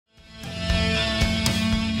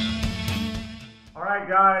right,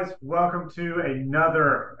 guys, welcome to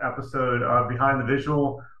another episode of Behind the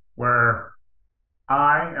Visual, where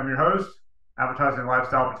I am your host, advertising and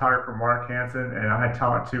lifestyle photographer Mark Hansen, and I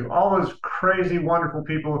talk to all those crazy, wonderful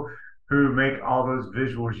people who make all those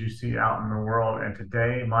visuals you see out in the world. And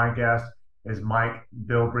today, my guest is Mike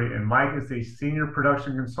Bilbrey, and Mike is the senior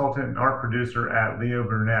production consultant and art producer at Leo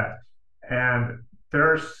Burnett. And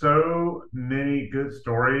there are so many good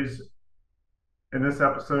stories in this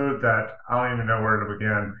episode that I don't even know where to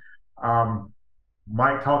begin. Um,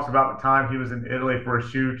 Mike talks about the time he was in Italy for a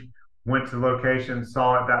shoot, went to the location,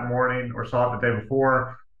 saw it that morning or saw it the day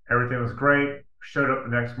before. Everything was great. Showed up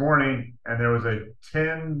the next morning, and there was a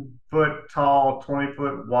 10-foot tall,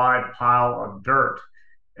 20-foot wide pile of dirt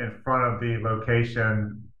in front of the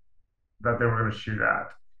location that they were going to shoot at.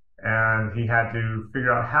 And he had to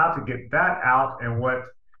figure out how to get that out and what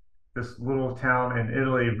this little town in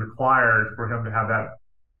Italy required for him to have that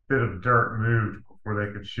bit of dirt moved before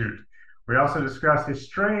they could shoot. We also discussed his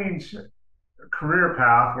strange career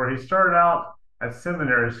path where he started out at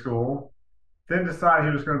seminary school, then decided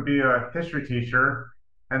he was going to be a history teacher,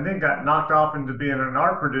 and then got knocked off into being an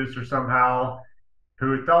art producer somehow,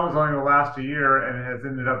 who he thought was only going to last a year and has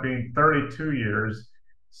ended up being 32 years.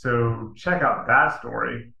 So check out that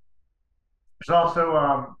story. There's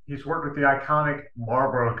also he's worked with the iconic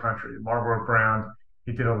Marlboro Country, Marlboro brand.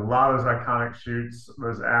 He did a lot of those iconic shoots,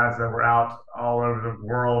 those ads that were out all over the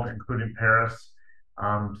world, including Paris.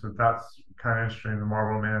 So that's kind of interesting, the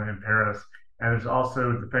Marlboro Man in Paris. And there's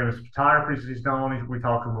also the famous photography he's done. We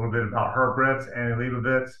talked a little bit about Herb Ritts and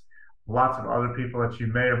Leibowitz, lots of other people that you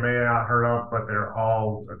may or may not heard of, but they're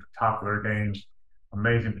all at the top of their game,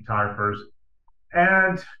 amazing photographers.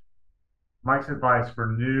 And Mike's advice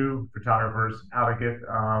for new photographers, how to get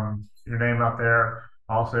your name out there,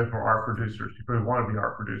 also for art producers, people who want to be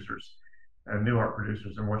art producers and new art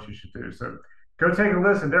producers, and what you should do. So go take a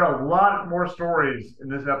listen. There are a lot more stories in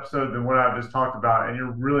this episode than what I've just talked about, and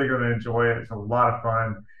you're really going to enjoy it. It's a lot of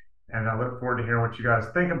fun, and I look forward to hearing what you guys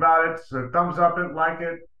think about it. So thumbs up it, like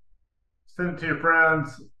it, send it to your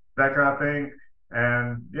friends, that kind of thing.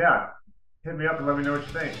 And yeah, hit me up and let me know what you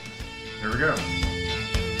think. Here we go.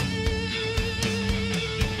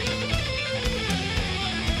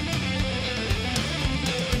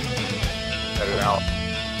 Edit out.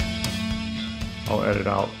 I'll edit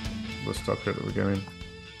out the stuff here at the beginning.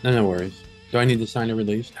 No worries. Do I need to sign a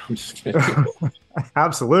release? I'm just kidding.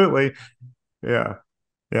 Absolutely. Yeah.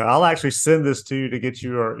 I'll actually send this to you to get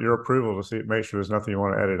your approval to see, make sure there's nothing you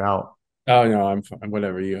want to edit out. Oh no, I'm fine.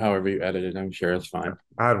 However you edit it, I'm sure it's fine.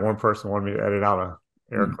 I had one person want me to edit out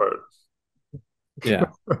a air quote. Yeah.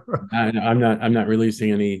 I'm not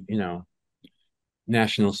releasing any,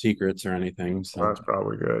 national secrets or anything. So that's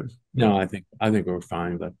probably good. No, I think we're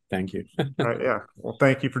fine, but thank you. Yeah. Well,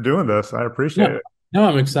 thank you for doing this. I appreciate it. No,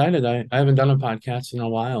 I'm excited. I haven't done a podcast in a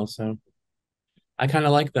while, so I kind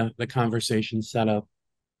of like the conversation setup.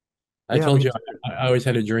 I told you I always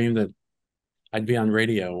had a dream that I'd be on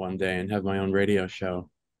radio one day and have my own radio show,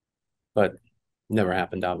 but never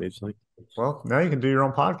happened, obviously. Well, now you can do your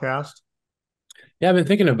own podcast. Yeah, I've been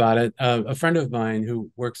thinking about it. A friend of mine who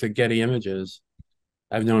works at Getty Images,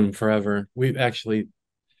 I've known him forever. We've actually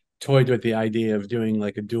toyed with the idea of doing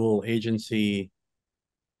like a dual agency,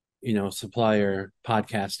 supplier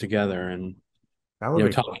podcast together, and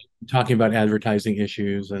talking about advertising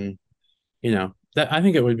issues, and that I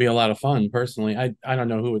think it would be a lot of fun. Personally, I don't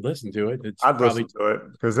know who would listen to it. I'd listen to it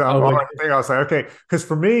because I was like, okay, because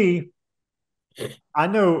for me, I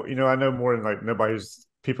know more than like nobody's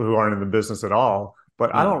people who aren't in the business at all,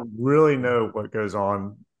 but I don't really know what goes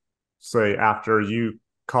on. Say after you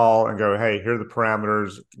call and go, hey, here are the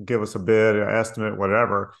parameters, give us a bid, an estimate,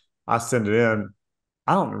 whatever. I send it in.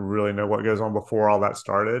 I don't really know what goes on before all that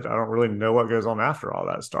started. I don't really know what goes on after all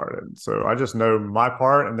that started. So I just know my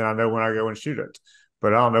part, and then I know when I go and shoot it.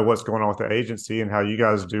 But I don't know what's going on with the agency and how you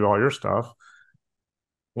guys do all your stuff.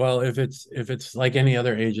 Well, if it's like any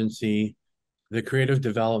other agency, the creative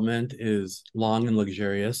development is long and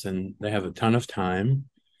luxurious, and they have a ton of time.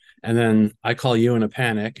 And then I call you in a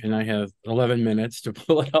panic, and I have 11 minutes to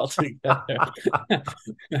pull it all together.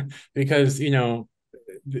 Because,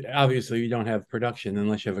 obviously you don't have production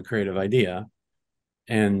unless you have a creative idea.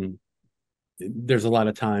 And there's a lot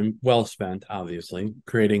of time well spent, obviously,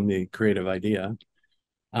 creating the creative idea.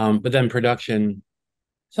 But then production,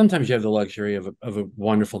 sometimes you have the luxury of a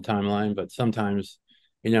wonderful timeline, but sometimes,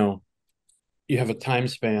 you have a time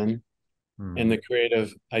span and the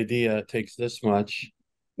creative idea takes this much,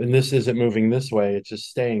 and this isn't moving this way, it's just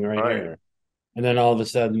staying right here. And then all of a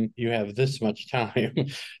sudden you have this much time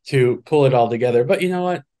to pull it all together. But you know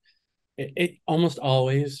what? It almost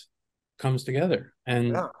always comes together, and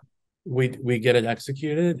Yeah. we get it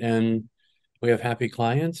executed, and we have happy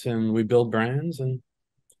clients, and we build brands. And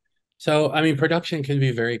so, I mean, production can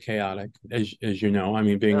be very chaotic, as you know. I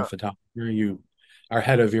mean, being a Yeah. photographer, you are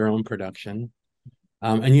head of your own production,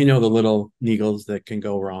 and you know the little niggles that can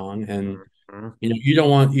go wrong. And Mhm. you don't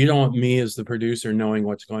want me as the producer knowing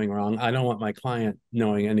what's going wrong. I don't want my client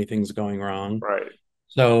knowing anything's going wrong. Right.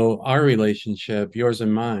 So our relationship, yours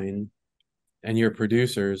and mine, and your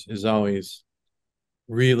producers, is always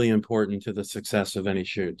really important to the success of any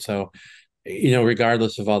shoot. So,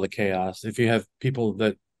 regardless of all the chaos, if you have people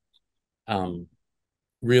that um,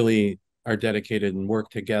 really are dedicated and work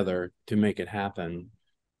together to make it happen,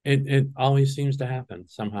 it always seems to happen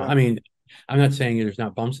somehow. Yeah. I mean, I'm not saying there's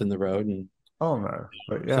not bumps in the road, and Oh no.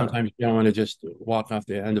 But yeah. sometimes you don't want to just walk off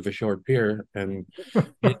the end of a short pier and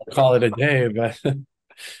call it a day, but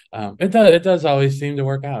it does always seem to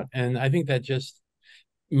work out. And I think that just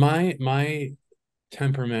my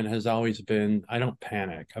temperament has always been, I don't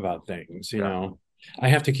panic about things, Yeah. I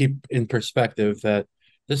have to keep in perspective that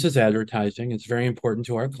this is advertising. It's very important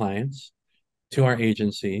to our clients, to our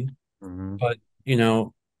agency, Hmm. but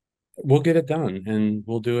we'll get it done, and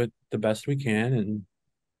we'll do it the best we can, and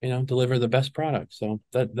deliver the best product. So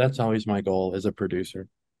that's always my goal as a producer.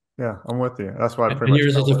 Yeah. I'm with you. That's what I pretty And much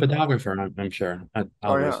yours as tell a everybody. photographer, I'm sure. Oh yeah.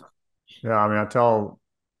 Obviously. Yeah. I mean, I tell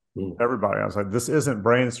Mm. everybody, I was like, this isn't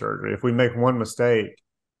brain surgery. If we make one mistake,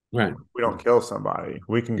 Right. we don't kill somebody.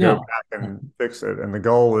 We can go No. back and fix it. And the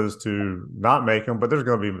goal is to not make them, but there's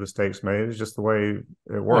going to be mistakes made. It's just the way it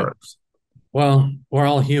Right. works. Well, we're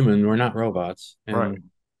all human. We're not robots. Right. And,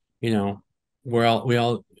 you know, we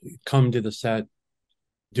all come to the set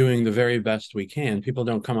doing the very best we can. People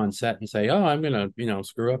don't come on set and say, "Oh, I'm gonna,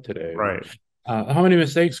 screw up today." Or, Right. how many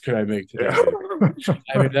mistakes could I make Yeah. today?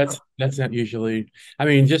 I mean, that's not usually. I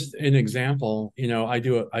mean, just an example. I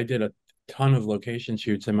did a ton of location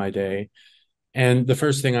shoots in my day, and the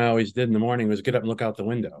first thing I always did in the morning was get up and look out the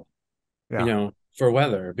window, Yeah. for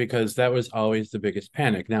weather, because that was always the biggest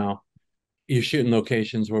panic. Now, you shoot in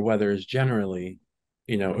locations where weather is generally,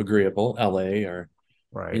 agreeable, LA, or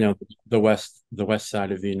you Right. know the west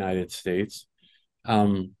side of the United States.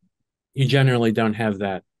 Um, you generally don't have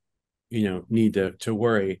that, need to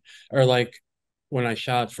worry. Or like when I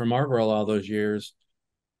shot for Marlboro all those years,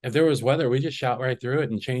 if there was weather, we just shot right through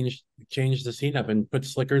it and changed the scene up and put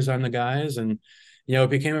slickers on the guys, and it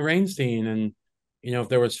became a rain scene. And if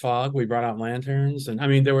there was fog, we brought out lanterns. And I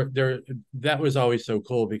mean, there that was always so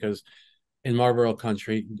cool, because in Marlboro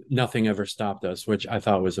Country, nothing ever stopped us, which I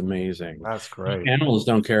thought was amazing. That's great. Animals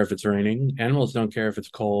don't care if it's raining. Animals don't care if it's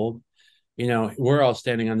cold. We're all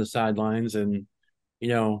standing on the sidelines, and you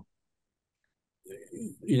know,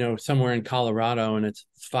 somewhere in Colorado, and it's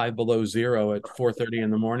 5 below 0 at 4:30 in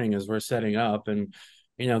the morning as we're setting up, and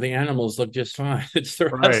the animals look just fine. It's the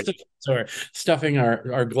Right. rest of us who are stuffing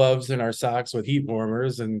our gloves and our socks with heat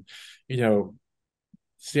warmers, and you know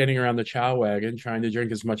standing around the chow wagon trying to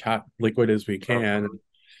drink as much hot liquid as we can.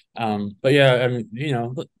 Mhm. But yeah, I mean,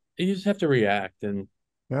 you just have to react and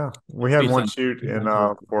Yeah. We had be one shoot in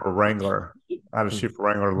sensible. for Wrangler. I had a shoot for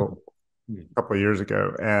Wrangler a couple of years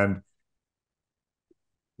ago, and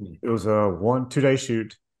it was a 2 day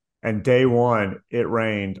shoot. And day one, it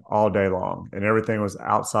rained all day long, and everything was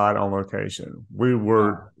outside on location. We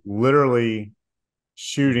were Wow. literally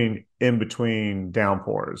shooting in between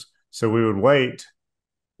downpours. So we would wait,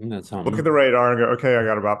 That's look at something. the radar, and go, okay, I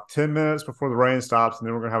got about 10 minutes before the rain stops, and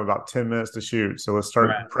then we're going to have about 10 minutes to shoot. So let's start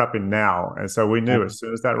Right. prepping now. And so we knew as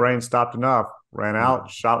soon as that rain stopped enough, ran out,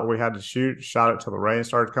 shot what we had to shoot, shot it till the rain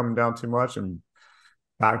started coming down too much, and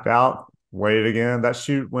backed out, waited again. That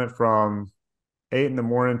shoot went from 8 in the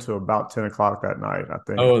morning to about 10 o'clock that night, I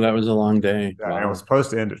think. Oh, that was a long day. Yeah, and it was Wow. supposed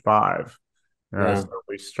to end at 5. Yeah. So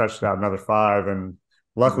we stretched out another 5, and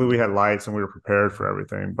luckily we had lights and we were prepared for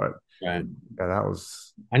everything. But Right. yeah, that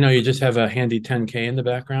was I know you just have a handy 10K in the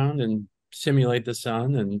background and simulate the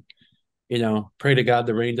sun, and pray to God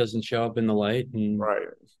the rain doesn't show up in the light. And right.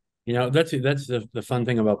 that's the fun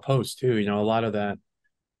thing about post too. A lot of that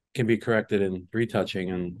can be corrected in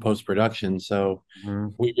retouching and post production. So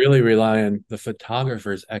Mhm. we really rely on the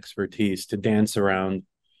photographer's expertise to dance around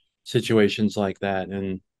situations like that.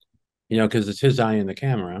 And because it's his eye in the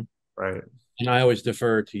camera. Right. And I always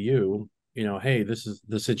defer to you, hey, this is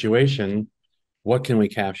the situation. What can we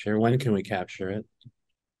capture? When can we capture it?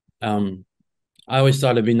 Um, I always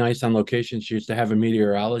thought it'd be nice on location shoots to have a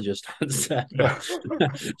meteorologist on set, Yeah.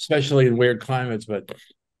 especially in weird climates, but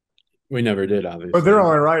we never did, But they're obviously.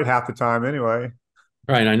 only right half the time anyway.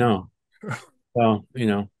 Right, I know. Well,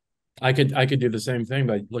 I could do the same thing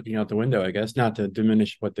by looking out the window, I guess, not to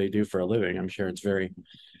diminish what they do for a living. I'm sure it's very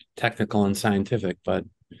technical and scientific. But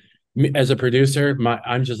as a producer,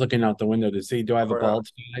 I'm just looking out the window to see, do I have a Oh yeah. bald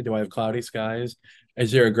sky? Do I have cloudy skies?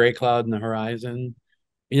 Is there a gray cloud in the horizon?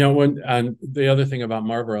 When the other thing about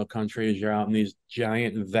Marlboro Country is you're out in these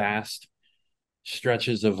giant, vast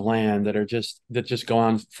stretches of land that just go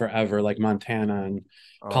on forever, like Montana and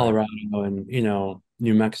Oh yeah. Colorado and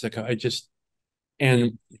New Mexico.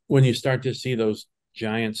 And when you start to see those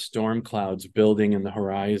giant storm clouds building in the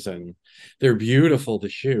horizon, they're beautiful to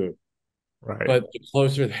shoot. Right. But the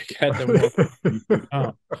closer they get, the more you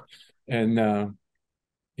become. And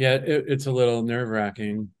yeah, it's a little nerve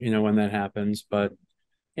wracking, when that happens. But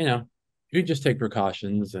you know, you just take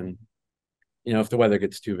precautions, and if the weather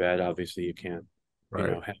gets too bad, obviously you can't,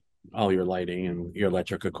 Right. have all your lighting and your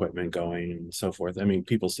electric equipment going and so forth. I mean,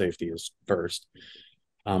 people's safety is first,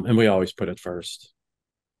 and we always put it first,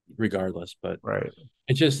 regardless. But Right.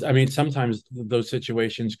 it just, I mean, sometimes those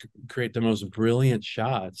situations create the most brilliant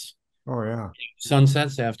shots. Oh yeah.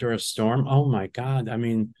 Sunsets after a storm. Oh my God. I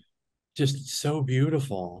mean, just so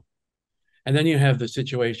beautiful. And then you have the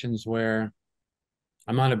situations where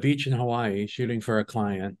I'm on a beach in Hawaii shooting for a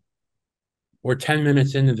client. We're 10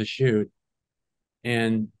 minutes into the shoot,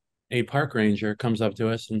 and a park ranger comes up to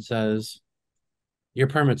us and says, "Your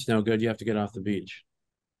permit's no good. You have to get off the beach."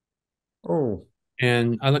 Oh.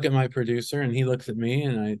 And I look at my producer, and he looks at me,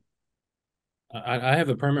 and I have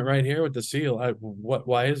a permit right here with the seal.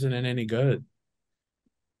 Why isn't it any good?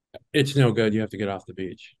 It's no good. You have to get off the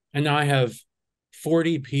beach. And now I have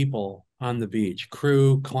 40 people on the beach,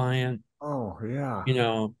 crew, client, Oh yeah.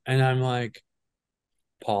 and I'm like,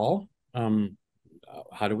 Paul,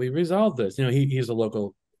 how do we resolve this? He's a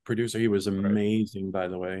local producer. He was Right. amazing, by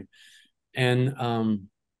the way. And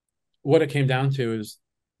what it came down to is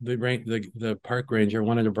the park ranger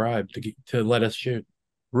wanted a bribe to let us shoot.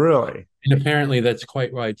 Really? And apparently that's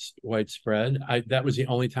quite widespread. That was the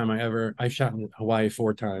only time I shot in Hawaii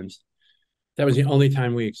 4 times. That was the only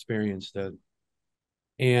time we experienced it.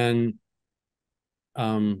 And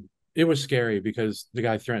it was scary because the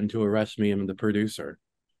guy threatened to arrest me and the producer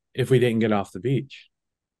if we didn't get off the beach.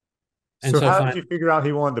 And So so how did fine. you figure out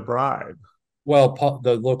he wanted the bribe? Well, Paul,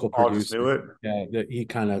 the local Paul just producer, knew it. yeah, he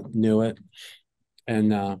kind of knew it,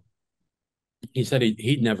 and he said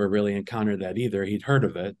he'd never really encountered that either. He'd heard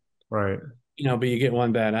of it, Right. but you get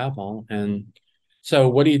one bad apple, and so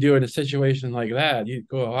what do you do in a situation like that? You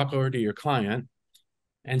walk over to your client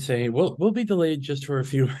and say, "We'll be delayed just for a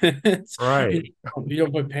few minutes." You Right. you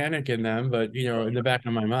don't put panic in them, but in the back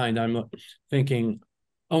of my mind, I'm thinking,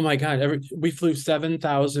 "Oh my God, we flew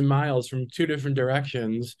 7,000 miles from two different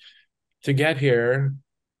directions to get here.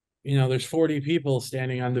 There's 40 people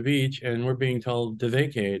standing on the beach, and we're being told to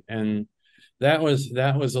vacate." And that was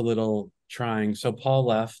a little trying. So Paul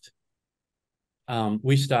left.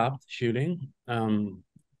 We stopped shooting.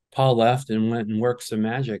 Paul left and went and worked some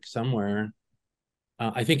magic somewhere.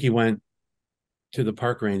 I think he went to the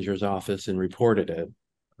park ranger's office and reported it.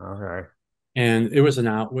 Okay. And it was an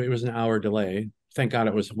hour delay. Thank God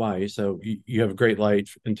it was Hawaii, so you have great light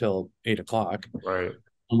until 8 o'clock. Right.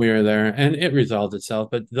 And we were there, and it resolved itself.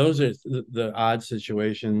 But those are the odd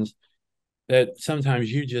situations that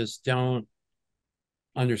sometimes you just don't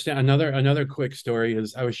understand. Another quick story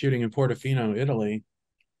is I was shooting in Portofino, Italy,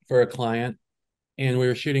 for a client, and we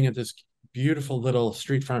were shooting at this beautiful little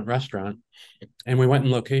street front restaurant, and we went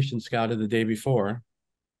and location scouted the day before,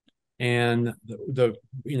 and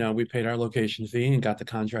we paid our location fee and got the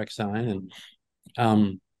contract signed,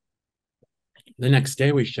 and the next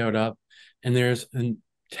day we showed up, and there's a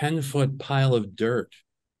 10-foot pile of dirt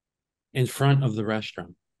in front of the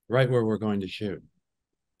restaurant, right where we're going to shoot.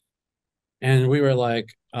 And we were like,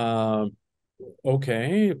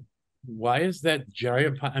 okay, why is that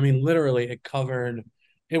giant pile? I mean, literally,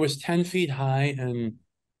 it was 10 feet high and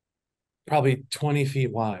probably 20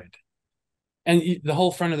 feet wide. And the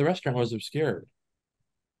whole front of the restaurant was obscured.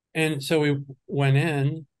 And so we went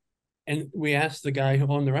in and we asked the guy who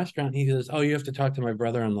owned the restaurant. He says, "Oh, you have to talk to my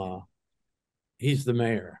brother-in-law. He's the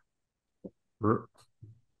mayor." R-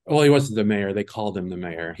 Well, he wasn't the mayor. They called him the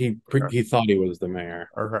mayor. He thought he was the mayor.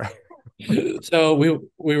 Okay. So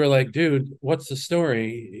we were like, "Dude, what's the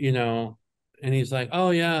story?" And he's like, "Oh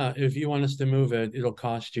yeah, if you want us to move it, it'll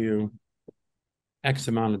cost you X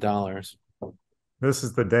amount of dollars." This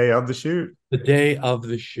is the day of the shoot. The day of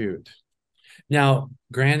the shoot. Now,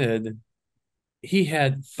 granted, he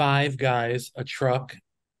had 5 guys, a truck,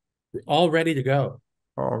 all ready to go.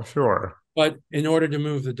 Oh, I'm sure. But in order to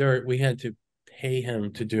move the dirt, we had to pay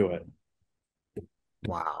him to do it.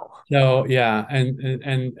 Wow. So yeah,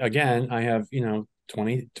 and again, I have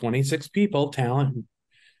 26 people, talent in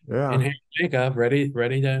Yeah. hand makeup, ready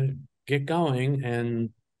to get going,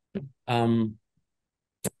 and Um,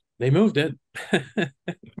 they moved it.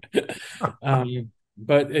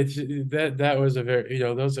 But it's that was a very,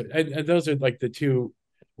 those are, and those are like the two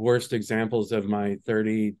worst examples of my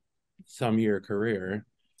 30 some year career.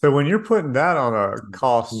 So when you're putting that on a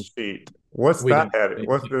cost sheet, what's We that don't, headed?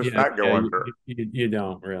 What does yeah, that yeah, go under? you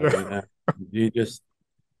don't really. You just,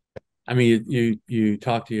 I mean, you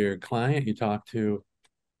talk to your client, you talk to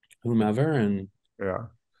whomever, and Yeah,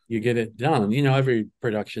 you get it done. Every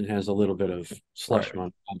production has a little bit of right. slush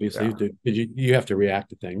money, obviously, Yeah, because you have to react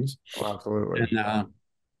to things. oh, absolutely. And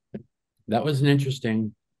that was an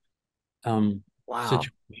interesting Wow.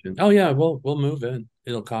 situation. Oh yeah, we'll move it.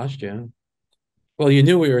 It'll cost you. Well, you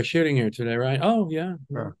knew we were shooting here today, right? Oh yeah.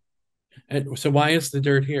 Yeah. And so why is the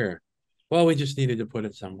dirt here? Well, we just needed to put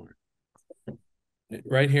it somewhere.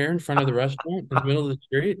 Right here in front of the restaurant, in the middle of the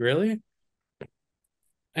street, really?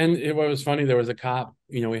 And what was funny, there was a cop,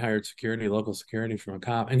 we hired security, local security from a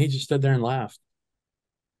cop, and he just stood there and laughed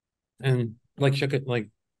and like shook it like,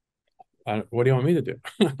 what do you want me to do?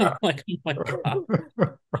 Like, oh my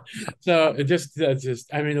God. So that's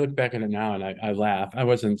just, I mean, look back at it now and I laugh. I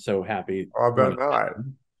wasn't so happy I when bet it not.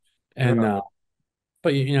 happened. And, Yeah,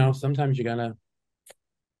 but sometimes you gotta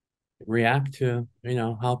react to,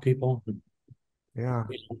 how people, yeah.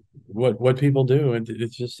 what people do. And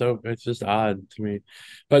it's just odd to me.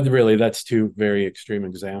 But really, that's two very extreme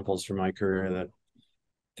examples from my career that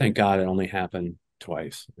thank God it only happened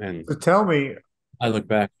twice. And So tell me, I look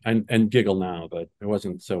back and giggle now, but it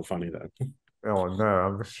wasn't so funny then. oh no,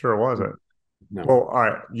 I'm sure it wasn't. No. Well, all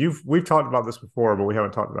right, we've talked about this before, but we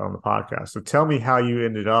haven't talked about it on the podcast. So tell me how you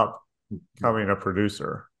ended up becoming a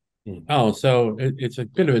producer. Oh, so it's a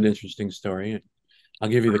bit of an interesting story. I'll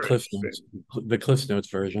give you Very interesting. The Cliff Notes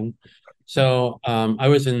version. So I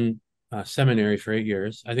was in seminary for 8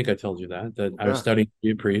 years. I think I told you that I was Yeah. studying to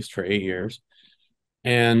be a priest for 8 years.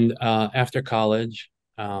 And after college,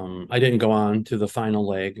 I didn't go on to the final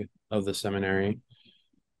leg of the seminary.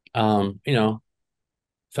 Um, you know,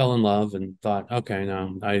 Fell in love and thought, okay,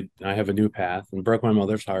 no, I have a new path, and broke my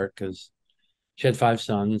mother's heart because she had 5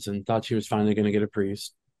 sons and thought she was finally going to get a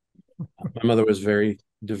priest. My mother was very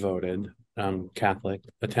devoted, Catholic,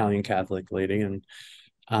 Italian Catholic lady,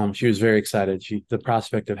 and she was very excited. The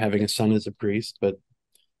prospect of having a son as a priest, but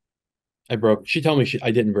she told me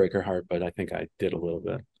I didn't break her heart, but I think I did a little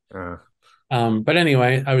bit. Uh, But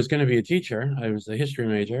anyway, I was going to be a teacher. I was a history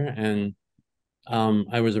major, and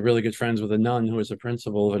I was a really good friends with a nun who was a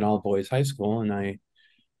principal of an all boys high school, and I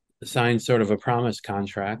signed sort of a promise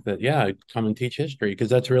contract that yeah, I'd come and teach history because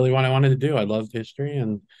that's really what I wanted to do. I loved history,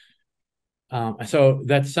 and so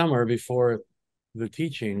that summer before the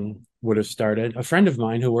teaching would have started, a friend of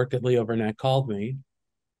mine who worked at Leo Burnett called me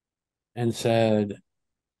and said,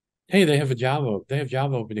 "Hey, they have job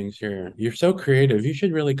openings here. You're so creative. You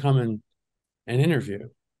should really come and interview."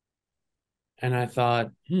 And I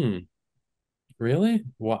thought, really?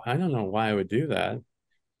 Well, I don't know why I would do that.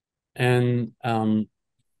 And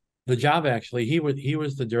the job actually, he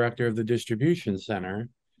was the director of the distribution center.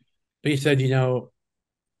 But he said,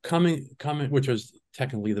 come in, which was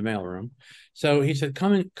technically the mailroom. So he said,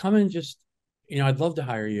 come and just, I'd love to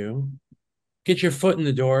hire you. Get your foot in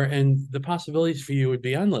the door, and the possibilities for you would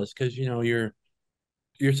be endless because you're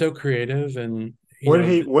so creative, and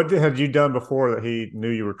had you done before that he knew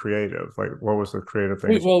you were creative? Like, what was the creative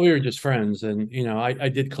things? we were just friends, and I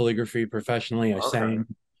did calligraphy professionally. I Okay. sang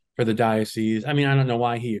for the diocese. I mean, I don't know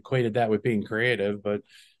why he equated that with being creative, but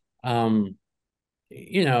um,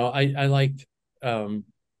 um,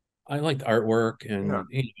 I liked artwork, Yeah.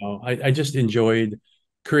 and I just enjoyed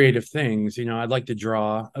creative things. I'd like to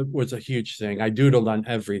draw. It was a huge thing. I doodled on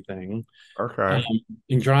everything. Um, Okay.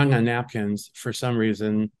 and drawing on napkins for some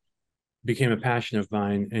reason became a passion of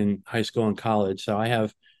mine in high school and college. So I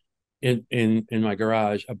have in my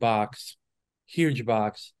garage a box, huge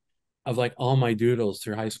box of like all my doodles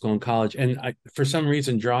through high school and college. And for some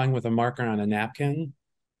reason, drawing with a marker on a napkin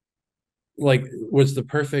like was the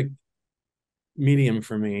perfect medium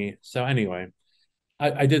for me. So anyway,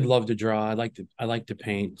 I did love to draw. I like to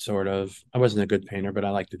paint, sort of. I wasn't a good painter, but I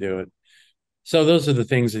like to do it. So those are the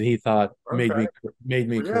things that he thought Okay. made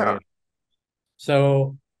me Well, yeah. create.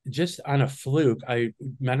 So just on a fluke, I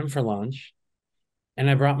met him for lunch and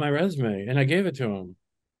I brought my resume and I gave it to him.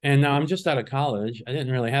 And now I'm just out of college. I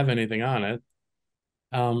didn't really have anything on it.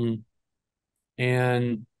 Um,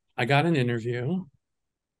 and I got an interview,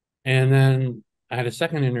 and then I had a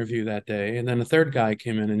second interview that day, and then a third guy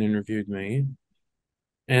came in and interviewed me.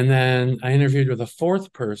 And then I interviewed with a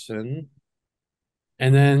fourth person.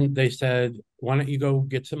 And then they said, why don't you go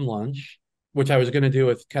get some lunch? Which I was going to do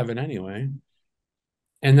with Kevin anyway.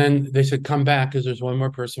 And then they said, come back because there's one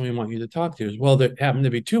more person we want you to talk to. Well, there happened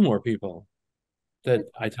to be two more people that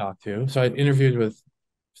I talked to. So I interviewed with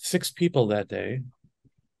six people that day.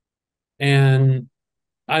 And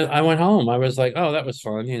I went home. I was like, oh, that was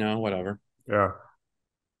fun, whatever. Yeah.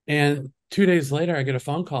 And 2 days later, I get a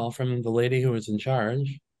phone call from the lady who was in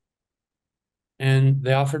charge, and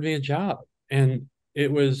they offered me a job. And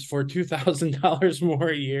it was for $2,000 more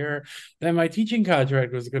a year than my teaching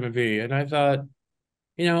contract was going to be. And I thought,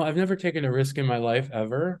 I've never taken a risk in my life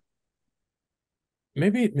ever.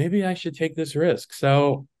 Maybe I should take this risk.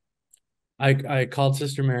 So I called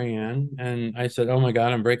Sister Marianne and I said, "Oh my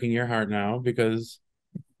God, I'm breaking your heart now because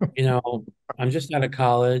you know I'm just out of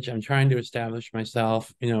college. I'm trying to establish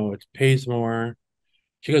myself. It pays more."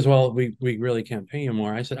 She goes, "Well, we really can't pay you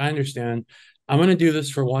more." I said, "I understand. I'm going to do this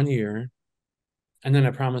for 1 year, and then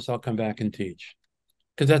I promise I'll come back and teach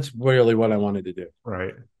because that's really what I wanted to do."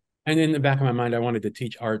 Right. And in the back of my mind, I wanted to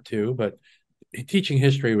teach art too, but teaching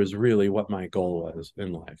history was really what my goal was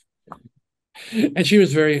in life. And she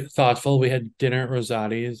was very thoughtful. We had dinner at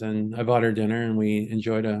Rosati's, and I bought her dinner, and we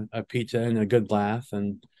enjoyed a pizza and a good laugh.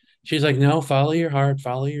 And she's like, "No, follow your heart,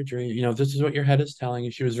 follow your dream. If this is what your head is telling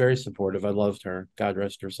you." She was very supportive. I loved her. God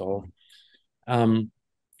rest her soul. Um,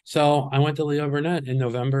 so I went to Leo Burnett in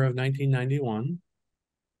November of 1991,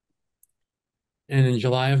 and in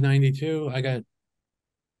July of 92, I got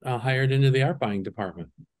hired into the art buying department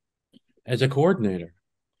as a coordinator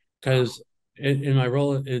because in my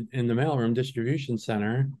role in the mailroom distribution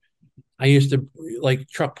center, I used to like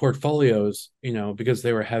truck portfolios, because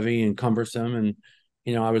they were heavy and cumbersome. And,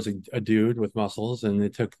 I was a dude with muscles and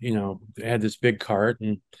it took, they had this big cart.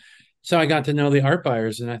 And so I got to know the art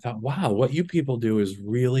buyers and I thought, wow, what you people do is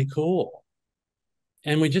really cool.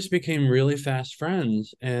 And we just became really fast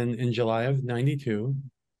friends. And in July of 92,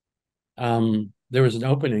 there was an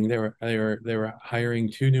opening. They were hiring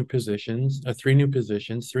three new positions,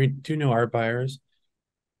 two new art buyers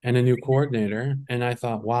and a new coordinator. And I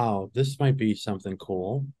thought, wow, this might be something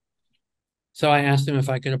cool. So I asked him if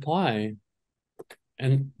I could apply.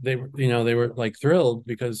 And they were like thrilled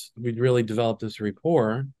because we'd really developed this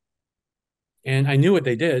rapport. And I knew what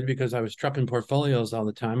they did because I was trucking portfolios all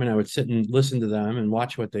the time and I would sit and listen to them and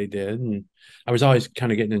watch what they did. And I was always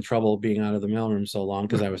kind of getting in trouble being out of the mailroom so long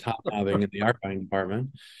because I was hobnobbing in the art buying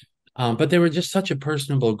department. But they were just such a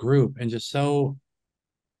personable group and just so,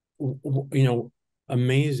 you know,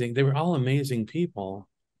 amazing. They were all amazing people.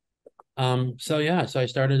 So I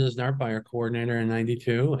started as an art buyer coordinator in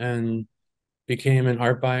 92 and became an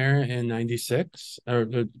art buyer in 96, or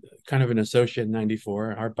kind of an associate in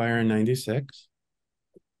 94, art buyer in 96.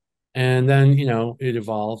 And then, it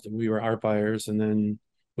evolved. We were art buyers and then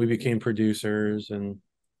we became producers and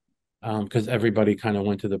because everybody kind of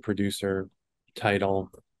went to the producer title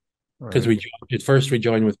because Right. at first we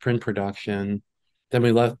joined with print production, then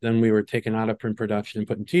we left, then we were taken out of print production and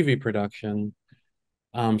put in TV production.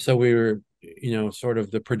 So we were, sort of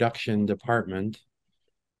the production department.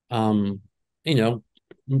 Um, you know,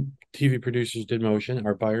 TV producers did motion,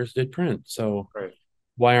 our buyers did print. So Right.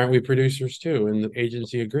 why aren't we producers too? And the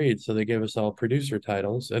agency agreed. So they gave us all producer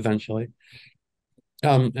titles eventually.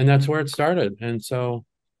 And that's where it started. And so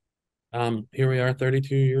here we are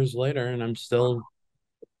 32 years later, and I'm still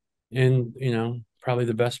in, probably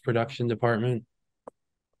the best production department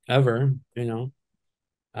ever,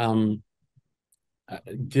 Um,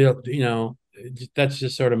 that's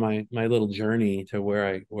just sort of my little journey to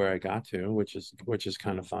where I got to, which is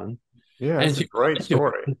kind of fun. Yeah, And it's a great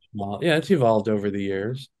story. yeah, it's evolved over the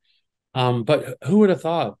years. But who would have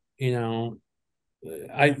thought,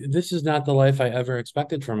 this is not the life I ever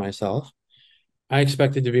expected for myself. I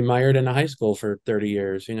expected to be mired in a high school for 30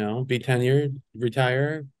 years, be tenured,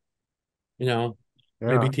 retire, you know,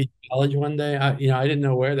 maybe Yeah. teach college one day. I didn't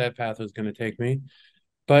know where that path was going to take me,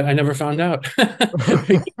 but I never found out.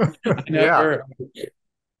 I Yeah. never,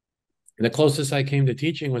 the closest I came to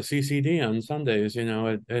teaching was CCD on Sundays,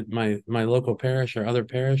 at my local parish or other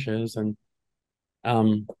parishes. And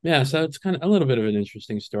yeah, so it's kind of a little bit of an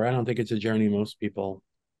interesting story. I don't think it's a journey most people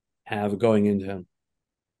have going into,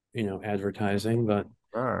 advertising, but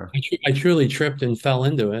Ah, I truly tripped and fell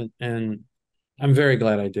into it. And I'm very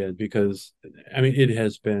glad I did because I mean, it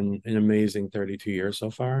has been an amazing 32 years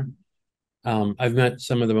so far. I've met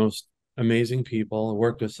some of the most amazing people,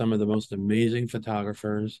 worked with some of the most amazing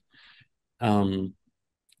photographers, um,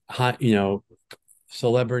 hot,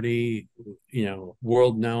 celebrity,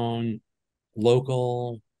 world known,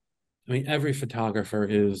 local. I mean, every photographer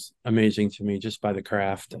is amazing to me just by the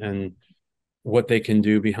craft and what they can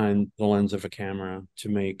do behind the lens of a camera to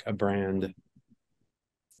make a brand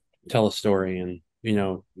tell a story. And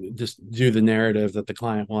just do the narrative that the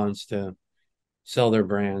client wants to sell their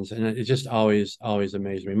brands. And it just always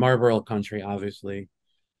amazed me. Marlboro Country obviously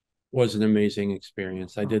was an amazing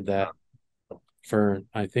experience. I did that for,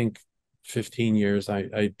 I think, 15 years.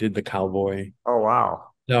 I did the cowboy. Oh wow.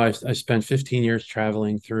 No, I spent 15 years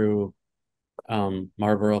traveling through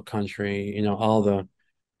Marlboro Country, all the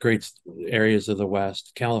great areas of the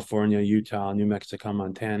West: California, Utah, New Mexico,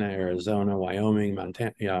 Montana, Arizona, Wyoming,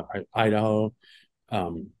 Montana, yeah, Idaho,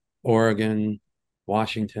 um, Oregon,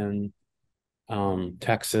 Washington,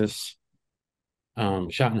 Texas.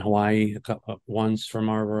 Shot in Hawaii once for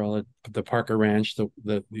Marlboro at the Parker Ranch,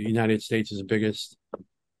 the United States' biggest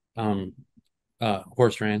um,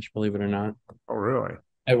 horse ranch, believe it or not, Oh really?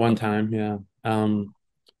 at one time. Yeah.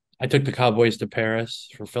 I took the Cowboys to Paris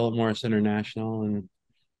for Philip Morris International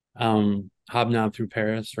and hobnobbed through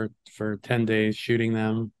Paris for 10 days shooting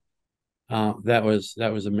them. That was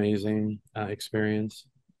amazing experience.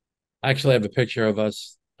 I actually have a picture of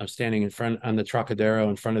us standing in front on the Trocadero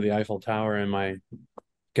in front of the Eiffel Tower in my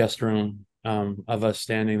guest room, of us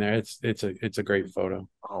standing there. It's a great photo.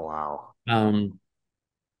 Oh wow. Um,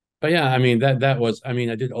 but yeah, I mean that was, I mean,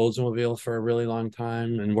 I did Oldsmobile for a really long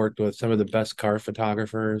time and worked with some of the best car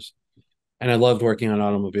photographers. And I loved working on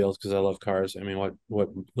automobiles because I love cars. I mean, what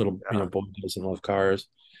little Yeah. boy doesn't love cars?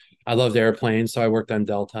 I loved airplanes, so I worked on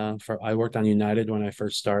Delta. I worked on United when I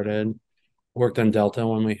first started. Worked on Delta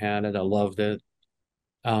when we had it. I loved it.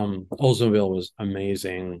 Oldsmobile was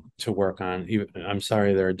amazing to work on. Even, I'm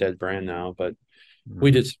sorry they're a dead brand now, but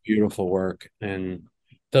we Mhm. did some beautiful work, and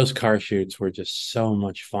those car shoots were just so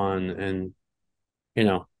much fun, and you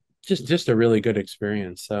know, just a really good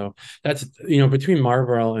experience. So that's, between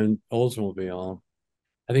Marlboro and Oldsmobile,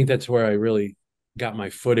 I think that's where I really got my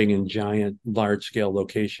footing in giant, large scale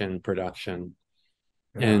location production,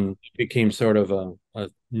 Yeah. and it became sort of a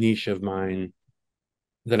niche of mine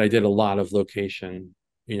that I did a lot of location,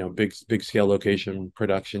 big scale location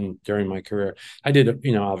production during my career. I did,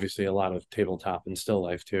 obviously a lot of tabletop and still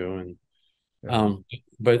life too. And Yeah. um,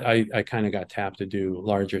 but I kind of got tapped to do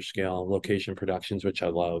larger scale location productions, which I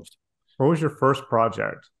loved. What was your first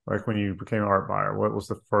project? Like when you became an art buyer, what was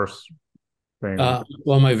the first thing that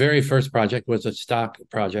Well, my very first project was a stock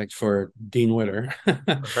project for Dean Witter,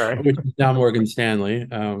 okay. which is now Morgan Stanley.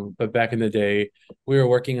 But back in the day, we were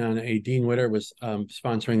working on Dean Witter was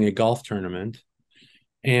sponsoring a golf tournament,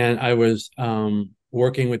 and I was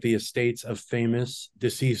working with the estates of famous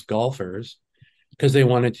deceased golfers because they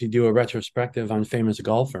wanted to do a retrospective on famous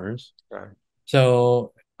golfers. Okay.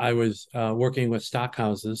 So I was working with stock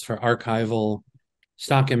houses for archival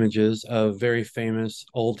stock images of very famous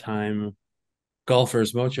old time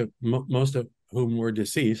golfers, most of whom were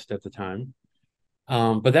deceased at the time.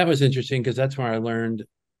 But that was interesting because that's where I learned,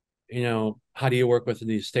 how do you work with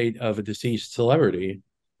the estate of a deceased celebrity,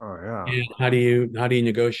 Oh yeah. and how do you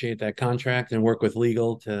negotiate that contract and work with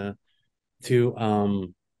legal to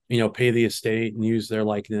pay the estate and use their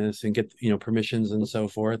likeness and get permissions and so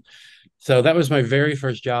forth. So that was my very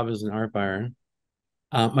first job as an art buyer.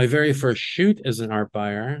 My very first shoot as an art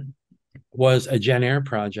buyer was a Jen Air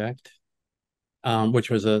project, which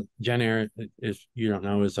was a Jen Air, if you don't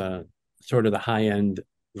know, is a sort of the high end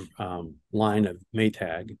line of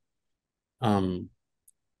Maytag. Um,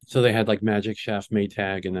 so they had like Magic Chef,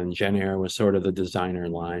 Maytag, and then Jen Air was sort of the designer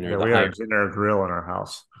line or Yeah, the we had a higher. dinner grill in our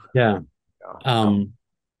house. Yeah. Yeah. Um,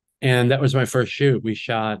 and that was my first shoot. We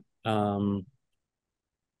shot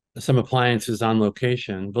some appliances on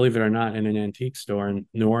location, believe it or not, in an antique store in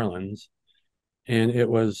New Orleans. And it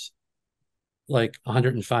was like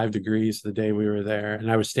 105 degrees the day we were there.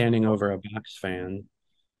 And I was standing over a box fan.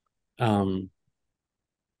 Um,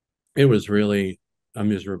 it was really a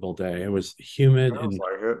miserable day. It was humid Sounds and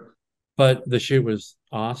like it. but the shoot was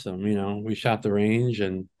awesome. We shot the range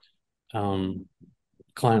and um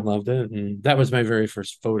client loved it. And that was my very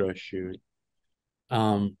first photo shoot.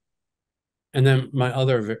 Um, and then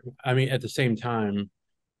I mean, at the same time,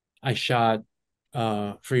 I shot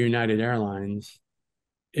for United Airlines.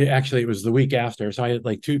 It was the week after. So I had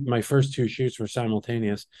like my first two shoots were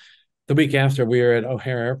simultaneous. The week after, we were at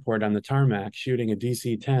O'Hare Airport on the tarmac shooting a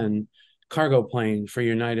DC-10 cargo plane for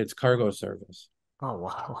United's cargo service. Oh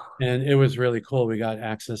wow. And it was really cool. We got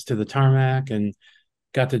access to the tarmac and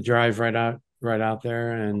got to drive right out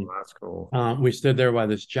there. Oh, And that's cool. we stood there while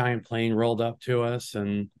this giant plane rolled up to us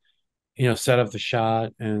and set up the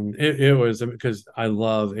shot. And it was because I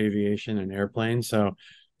love aviation and airplanes. So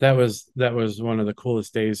that was one of the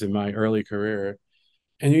coolest days in my early career.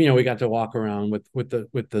 And we got to walk around with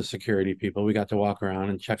the security people. We got to walk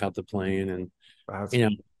around and check out the plane, and That's you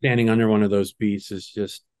know standing under one of those beats is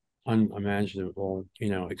just unimaginable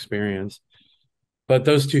experience. But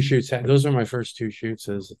those two shoots, those are my first two shoots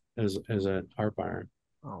as an art buyer.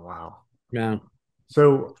 Oh wow. Yeah,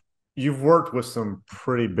 So you've worked with some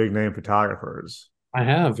pretty big name photographers. I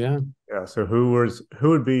have. Yeah. Yeah. So who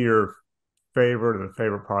would be your favorite and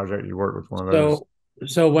favorite project you worked with one of those?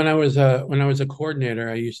 So when I was a coordinator,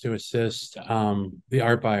 I used to assist the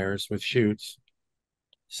art buyers with shoots.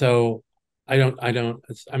 So I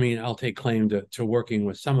mean, I'll take claim to working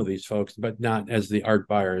with some of these folks, but not as the art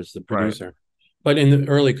buyer, as the Right. producer. But in the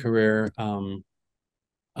early career,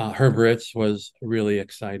 Herb Ritts was really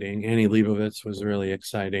exciting. Annie Leibowitz was really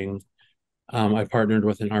exciting. I partnered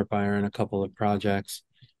with an art buyer in a couple of projects.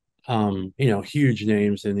 Huge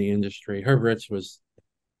names in the industry. Herb Ritts was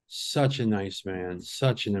such a nice man,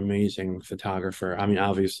 such an amazing photographer. I mean,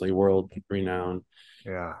 obviously world renowned.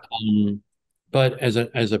 Yeah. Um, but as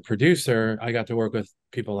a producer, I got to work with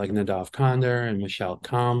people like Nadav Konder and Michelle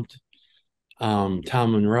Comte,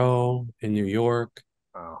 Tom Monroe in New York,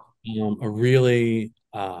 Oh. a really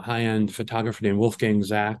high-end photographer named Wolfgang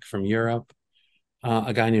Zach from Europe,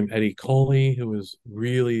 a guy named Eddie Coley, who was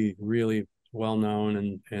really, really well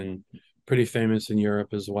known and pretty famous in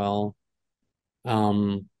Europe as well.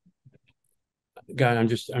 Um, God,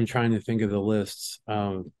 I'm trying to think of the lists.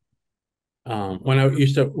 When I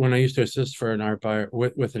used to assist for an art buyer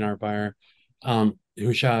with an art buyer,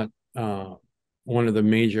 who shot one of the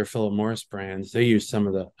major Philip Morris brands. They used some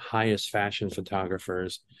of the highest fashion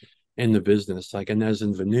photographers in the business, like Inez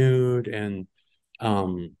and Vanud and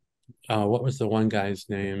um what was the one guy's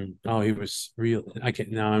name? Oh, he was real. I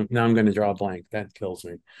can't now. I'm going to draw a blank. That kills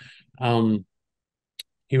me. Um,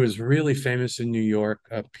 he was really famous in New York,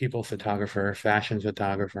 a people photographer, fashion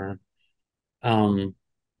photographer. Um,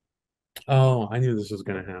 oh, I knew this was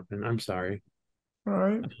going to happen. I'm sorry. All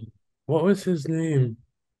right. What was his name?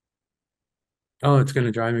 Oh, it's going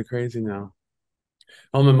to drive me crazy now.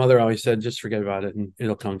 Oh, my mother always said, just forget about it and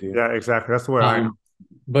it'll come to you. Yeah, exactly. That's the way I am. Um,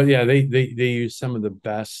 but yeah, they use some of the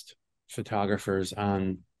best photographers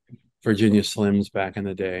on Virginia Slims back in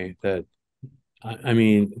the day that I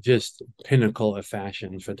mean, just pinnacle of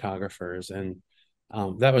fashion photographers, and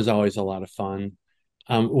that was always a lot of fun.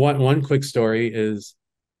 One quick story is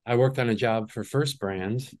I worked on a job for First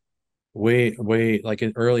Brands way like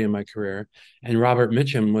early in my career, and Robert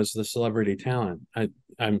Mitchum was the celebrity talent.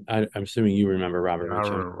 I'm assuming you remember Yeah, Robert I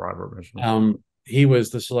Mitchum. remember Robert mentioning. He was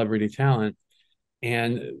the celebrity talent,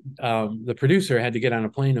 and the producer had to get on a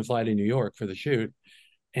plane and fly to New York for the shoot,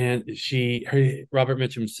 and Robert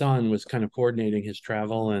Mitchum's son was kind of coordinating his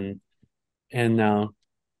travel, and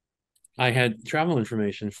I had travel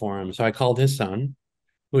information for him, so I called his son,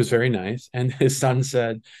 who was very nice, and his son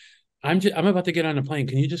said, I'm about to get on a plane.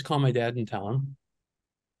 Can you just call my dad and tell him?"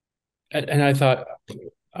 And I thought,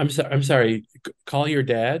 I'm sorry, call your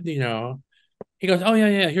dad. He goes, "Oh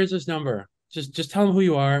yeah, here's his number. Just tell him who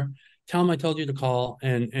you are. Tell him I told you to call,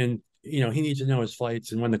 and he needs to know his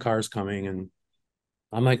flights and when the car's coming." And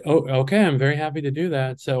I'm like, "Oh, okay, I'm very happy to do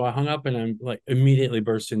that." So I hung up and I'm like immediately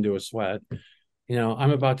burst into a sweat.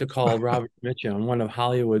 I'm about to call Robert Mitchum, one of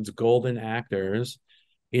Hollywood's golden actors,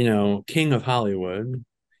 king of Hollywood.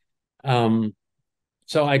 Um,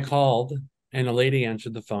 so I called and a lady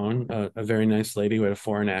answered the phone, a very nice lady who had a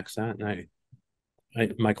foreign accent.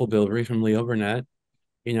 And Michael Bilbrey from Leo Burnett,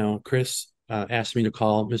 Chris asked me to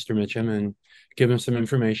call Mr. Mitchum and give him some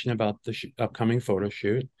information about the upcoming photo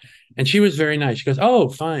shoot. And she was very nice. She goes, "Oh,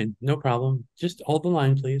 fine, no problem. Just hold the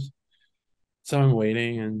line, please." So I'm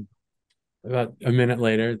waiting, and about a minute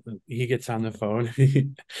later, he gets on the phone.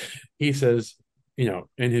 He says,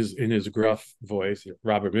 in his gruff voice,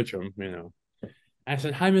 Robert Mitchum. I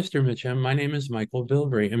said, "Hi, Mr. Mitchum. My name is Michael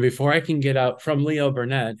Bilbrey. And before I can get out from Leo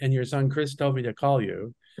Burnett, and your son Chris told me to call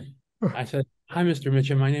you, I said, 'Hi, Mr.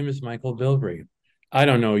 Mitchum. My name is Michael Bilbrey. I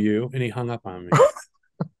don't know you." And he hung up on me.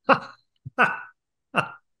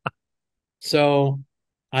 So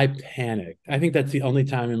I panicked. I think that's the only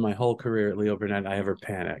time in my whole career at Leo Burnett I ever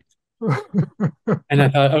panicked. And I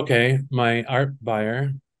thought, okay, my art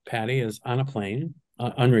buyer, Patty, is on a plane,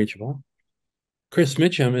 unreachable. Chris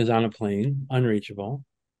Mitchum is on a plane, unreachable.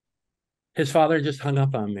 His father just hung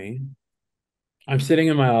up on me. I'm sitting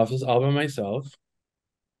in my office all by myself,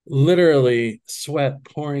 literally sweat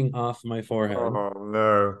pouring off my forehead, Oh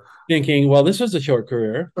no. thinking, well, this was a short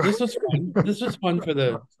career. This was fun. This was fun for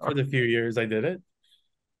the few years I did it.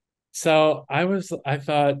 So I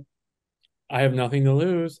thought I have nothing to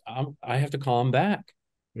lose. I have to call him back.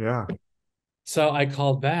 Yeah. So I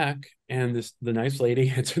called back, and the nice lady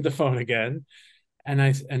answered the phone again, and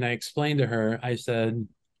I explained to her. I said,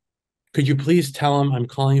 "Could you please tell him I'm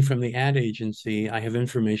calling from the ad agency? I have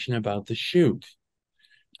information about the shoot."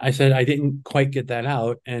 I said I didn't quite get that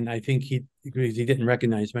out, and I think because he didn't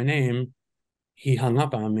recognize my name, he hung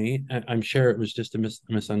up on me. I'm sure it was just a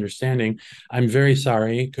misunderstanding. I'm very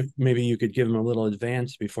sorry. Maybe you could give him a little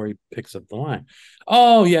advance before he picks up the line.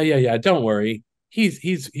 Oh, yeah, yeah, yeah. Don't worry.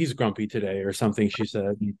 He's grumpy today or something, she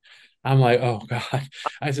said. And I'm like, oh God.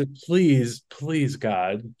 I said, please, please,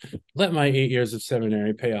 God, let my 8 years of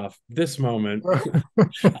seminary pay off this moment.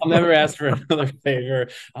 I'll never ask for another favor.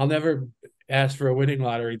 I'll never ask for a winning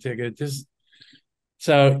lottery ticket. Just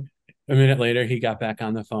so a minute later, he got back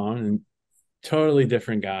on the phone and totally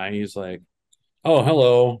different guy. He's like, "Oh,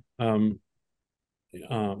 hello.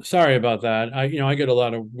 Sorry about that. I get a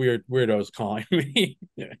lot of weirdos calling me."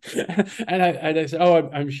 And I said, "Oh,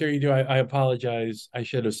 I'm sure you do. I apologize. I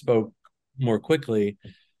should have spoke more quickly."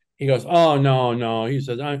 He goes, "Oh, no, no." He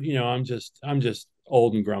says, I'm just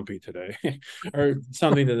old and grumpy today," or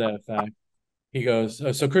something to that effect. He goes,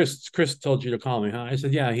 "So Chris told you to call me, huh?" I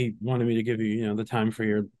said, "Yeah, he wanted me to give you, the time for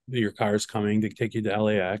your car's coming to take you to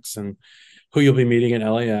LAX and who you'll be meeting at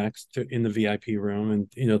LAX in the VIP room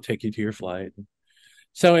and, take you to your flight."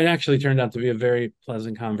 So it actually turned out to be a very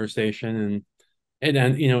pleasant conversation.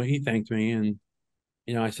 And he thanked me, and,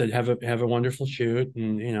 I said, have a wonderful shoot,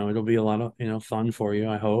 and, it'll be a lot of, fun for you,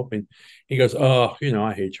 I hope. And he goes, "Oh,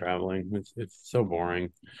 I hate traveling. It's so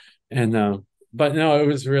boring." And, but no, it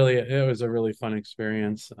was a really fun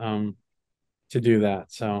experience, to do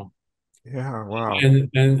that. So, Yeah, wow.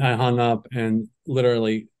 and I hung up and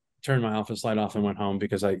literally turned my office light off and went home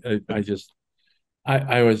because I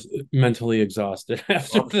was mentally exhausted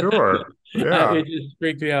after I'm that. sure. Yeah. It just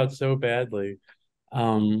freaked me out so badly.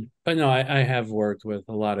 But no, I have worked with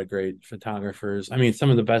a lot of great photographers. I mean, some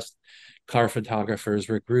of the best car photographers,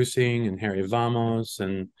 Rick Rusing and Harry Vamos,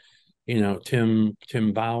 and,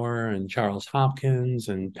 Tim Bauer and Charles Hopkins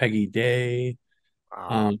and Peggy Day,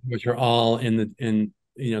 Wow. which are all in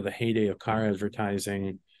the heyday of car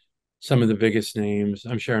advertising. Some of the biggest names.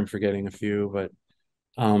 I'm sure I'm forgetting a few, but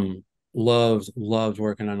loved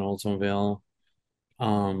working on Oldsmobile.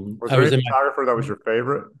 Was I there was any in photographer that was your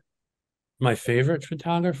favorite? my favorite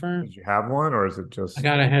photographer. Did you have one, or is it I just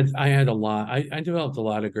got I had a lot. I developed a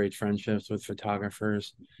lot of great friendships with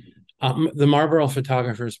photographers. The Marlboro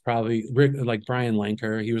photographers, probably like Brian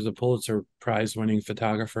Lenker. He was a Pulitzer Prize winning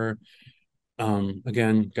photographer.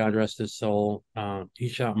 Again, God rest his soul. He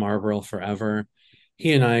shot Marlboro forever.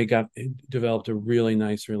 He and I developed a really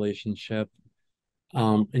nice relationship.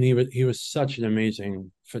 And he was such an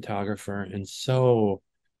amazing photographer, and so,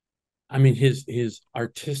 I mean, his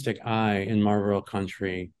artistic eye in Marlboro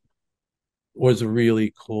Country was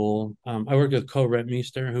really cool. I worked with Co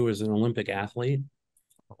Rentmeester, who was an Olympic athlete,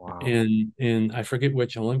 wow? and I forget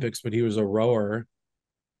which Olympics, but he was a rower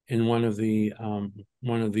in one of the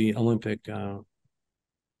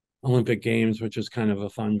Olympic Games, which is kind of a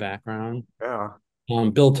fun background. Yeah.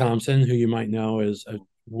 Bill Thompson, who you might know, is a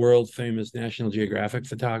world famous National Geographic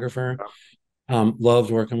photographer. Yeah.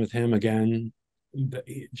 Loved working with him again.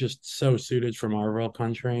 Just so suited for Marlboro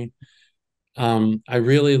Country. I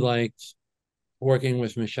really liked working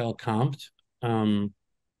with Michel Comte.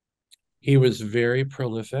 He was very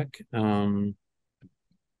prolific. He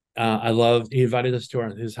invited us to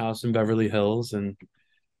his house in Beverly Hills and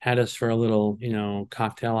had us for a little,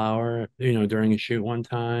 cocktail hour, during a shoot one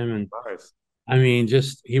time. And Nice. I mean,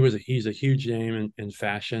 just he's a huge name in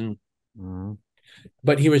fashion, Mhm.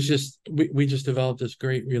 but we just developed this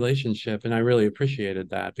great relationship, and I really appreciated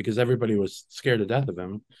that because everybody was scared to death of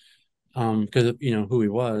him, because of, who he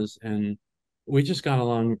was, and we just got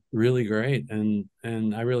along really great, and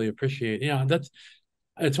I really appreciate,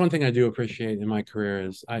 it's one thing I do appreciate in my career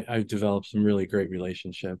is I've developed some really great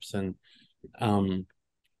relationships, um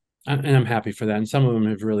and I'm happy for that, and some of them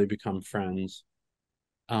have really become friends.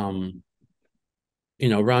 um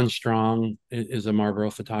Ron Strong is a Marlboro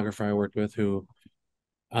photographer I worked with who,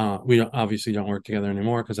 we obviously don't work together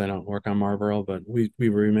anymore because I don't work on Marlboro, but we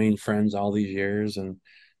remained friends all these years. And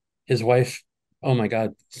his wife, oh my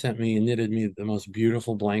God, sent me and knitted me the most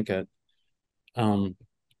beautiful blanket, um,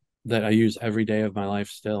 that I use every day of my life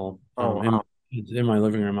still. Oh, wow. It's in my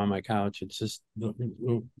living room on my couch. It's just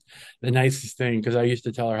the nicest thing because I used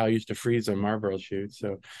to tell her how I used to freeze a Marlboro shoot.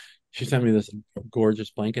 So she sent me this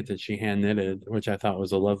gorgeous blanket that she hand knitted, which I thought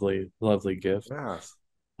was a lovely, lovely gift. Yes.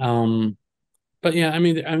 Um, but yeah, I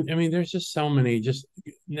mean, there's just so many, just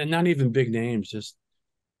not even big names, just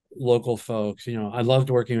local folks. I loved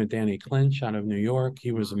working with Danny Clinch out of New York.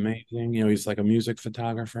 He was Mhm. amazing. He's like a music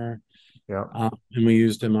photographer, Yeah. and we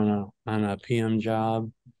used him on a PM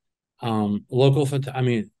job. Local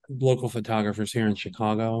photographers here in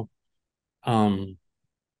Chicago. Um,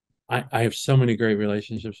 I have so many great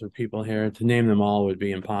relationships with people here. To name them all would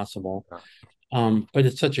be impossible. Yeah. But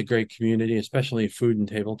it's such a great community, especially food and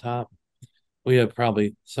tabletop. We have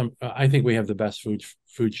probably I think we have the best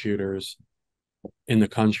food shooters in the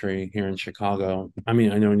country here in Chicago. I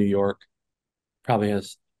mean, I know New York probably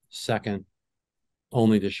has second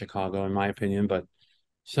only to Chicago, in my opinion, but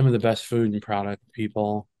some of the best food and product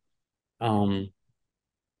people. Um,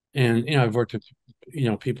 and I've worked with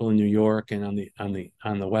people in New York and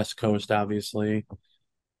on the West Coast, obviously.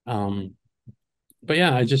 Um, but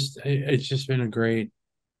yeah, it's just been a great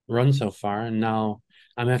run so far, and now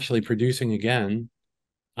I'm actually producing again.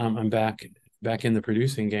 I'm back in the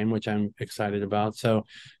producing game, which I'm excited about. So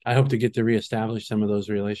I hope to get to reestablish some of those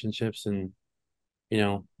relationships and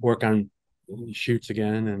work on shoots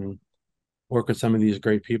again and work with some of these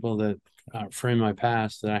great people that from my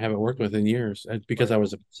past that I haven't worked with in years because Right. I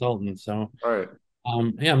was a consultant. So Right.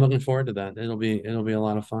 yeah, I'm looking forward to that. It'll be a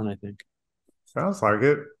lot of fun, I think. Sounds like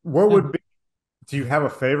it. What Yeah. would be, do you have a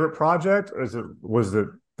favorite project? Or was it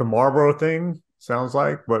the Marlboro thing? Sounds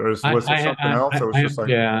like, but was there something else that was just like,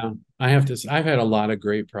 Yeah, I have to. I've had a lot of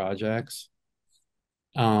great projects.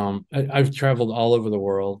 I've traveled all over the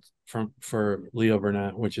world from for Leo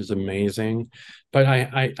Burnett, which is amazing. But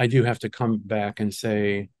I do have to come back and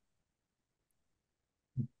say,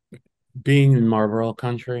 being in Marlboro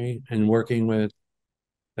Country and working with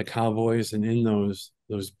the cowboys and in those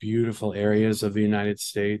beautiful areas of the United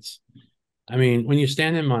States. I mean, when you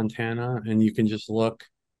stand in Montana and you can just look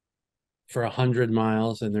for 100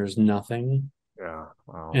 miles and there's nothing, yeah,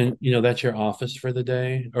 wow, and that's your office for the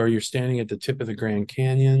day, or you're standing at the tip of the Grand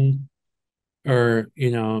Canyon, or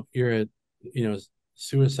you're at you know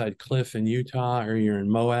Suicide Cliff in Utah, or you're in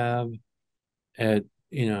Moab at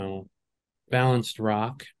Balanced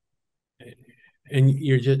Rock, and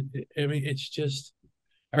you're just, I mean, it's just,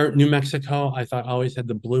 or New Mexico, I thought always had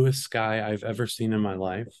the bluest sky I've ever seen in my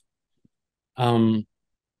life. um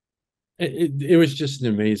it was just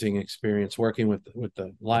an amazing experience working with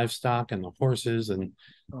the livestock and the horses and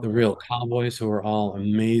oh the real yeah, cowboys who are all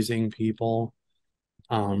amazing people,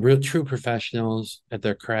 real true professionals at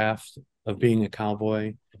their craft of being a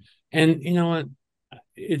cowboy. And you know what?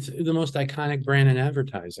 It's the most iconic brand in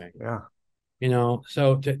advertising. yeah.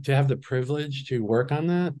 So to have the privilege to work on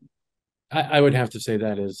that, I would have to say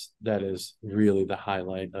that is really the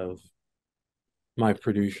highlight of my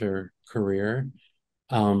producer career.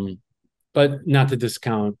 Um, but not to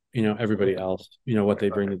discount, everybody else, what Right, they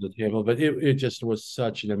bring right. to the table. But it just was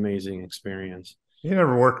such an amazing experience. You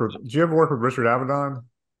never worked with? Did you ever work with Richard Avedon?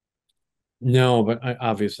 No, but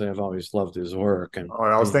obviously I've always loved his work, and Oh,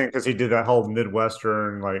 I was thinking because he did that whole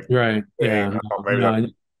Midwestern like right, thing. yeah, I thought maybe no, that I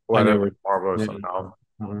bled know over where. to Marlboro Yeah, somehow.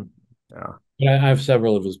 uh-huh. Yeah. But I have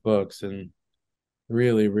several of his books, and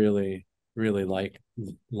really, really, really liked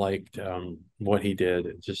what he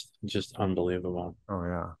did. Just unbelievable. Oh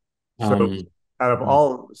yeah. So Um, out of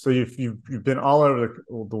all, so you've been all over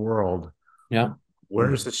the world. yeah.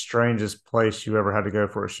 Where's the strangest place you ever had to go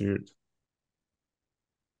for a shoot?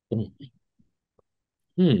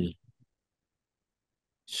 Hmm.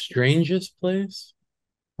 Strangest place?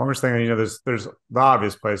 I'm just thinking, there's the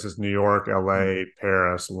obvious places, New York, LA,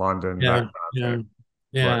 Paris, London, that Yeah, kind of yeah, thing.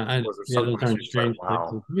 But yeah. was there Yeah, some those place aren't you just like, strange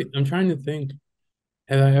wow? places. I'm trying to think.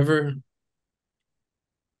 Have I ever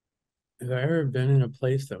have I ever been in a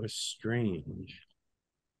place that was strange?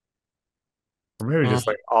 Or maybe Uh, just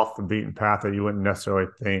like off the beaten path that you wouldn't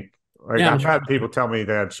necessarily think. Like yeah, I'm I've trying had people to tell me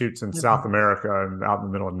they had shoots in South think. America and out in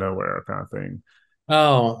the middle of nowhere kind of thing.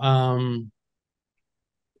 Oh,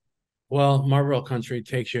 well, Marlboro Country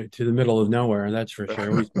takes you to the middle of nowhere, that's for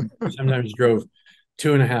sure. We sometimes drove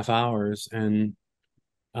 2.5 hours, and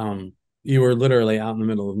you were literally out in the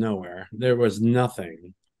middle of nowhere. There was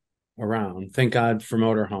nothing around. Thank God for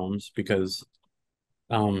motorhomes, because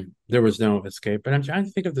there was no escape. But I'm trying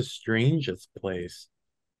to think of the strangest place.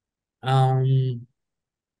 Um,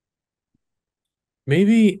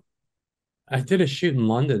 Maybe I did a shoot in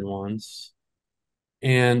London once,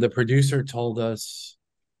 and the producer told us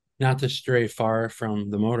not to stray far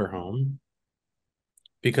from the motorhome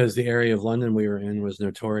because the area of London we were in was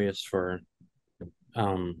notorious for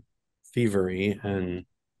um, thievery, and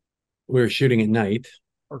we were shooting at night.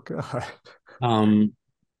 Oh God. Um,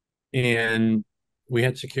 and we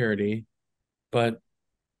had security, but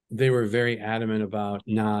they were very adamant about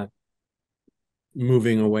not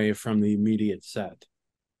moving away from the immediate set.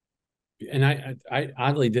 And I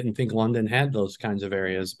oddly didn't think London had those kinds of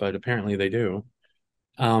areas, but apparently they do.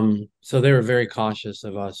 So they were very cautious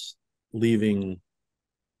of us leaving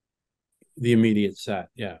the immediate set.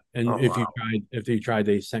 Yeah. And Oh wow. if you tried,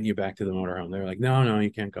 they sent you back to the motorhome. They were like, no, no,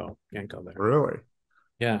 you can't go there. Really?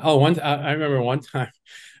 Yeah. Oh, I remember one time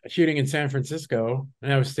shooting in San Francisco,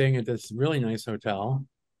 and I was staying at this really nice hotel.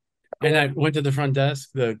 And I went to the front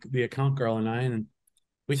desk, the account girl and I, and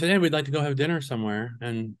we said, "Hey, we'd like to go have dinner somewhere."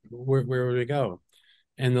 And where would we go?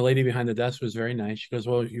 And the lady behind the desk was very nice. She goes,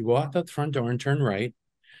 "Well, you go out the front door and turn right.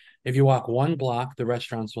 If you walk one block, the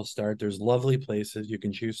restaurants will start. There's lovely places. You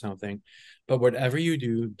can choose something. But whatever you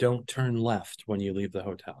do, don't turn left when you leave the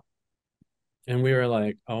hotel." And we were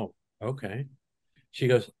like, "Oh, okay." She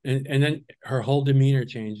goes, and then her whole demeanor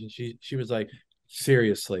changed. And she was like,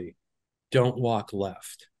 "Seriously, don't walk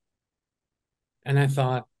left." And I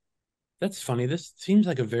thought, that's funny. This seems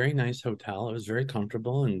like a very nice hotel. It was very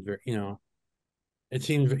comfortable and very, it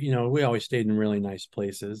seemed, we always stayed in really nice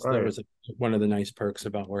places. That Right. was one of the nice perks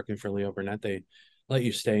about working for Leo Burnett. They let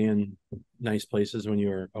you stay in nice places when you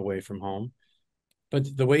were away from home. But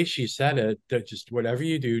the way she said it, that just whatever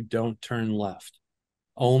you do, don't turn left,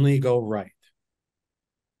 only go right.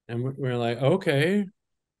 And we're like, okay.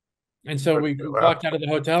 And so But we you walked left. out of the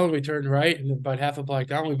hotel and we turned right, and about half a block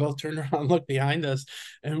down, we both turned around and looked behind us,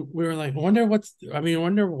 and we were like, wonder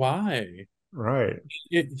why. Right.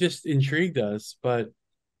 It just intrigued us, but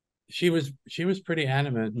she was pretty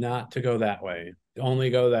adamant not to go that way, only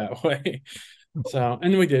go that way. So,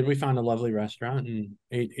 and we did. We found a lovely restaurant and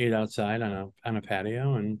ate outside on a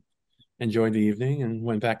patio and enjoyed the evening and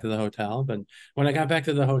went back to the hotel. But when I got back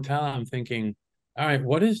to the hotel, I'm thinking, all right,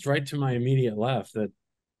 what is right to my immediate left that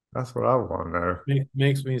That's what I want to know.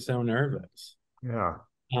 makes me so nervous? Yeah.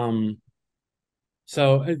 Um,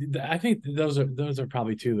 so I think those are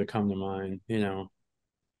probably two that come to mind. I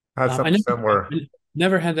had I something similar.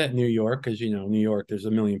 never had that in New York because New York, there's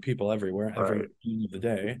a million people everywhere every Right. end of the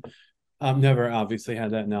day. Never obviously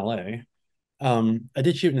had that in LA. I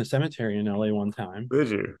did shoot in a cemetery in LA one time, Did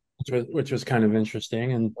you? which was kind of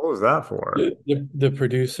interesting. And What was that for? the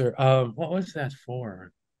producer, what was that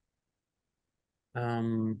for?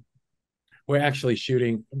 Um, we're actually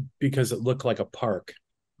shooting because it looked like a park.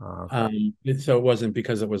 Okay. So it wasn't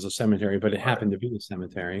because it was a cemetery, but it Right. happened to be a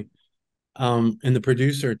cemetery. And the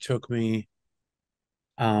producer took me.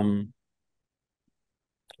 Um,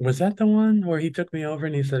 was that the one where he took me over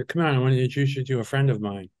and he said, "Come on, I want to introduce you to a friend of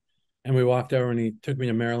mine." And we walked over and he took me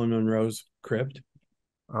to Marilyn Monroe's crypt.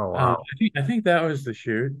 Oh, wow. I think that was the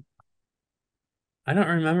shoot. I don't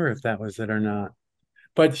remember if that was it or not.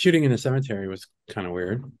 But shooting in a cemetery was kind of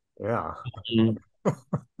weird. Yeah. Mm.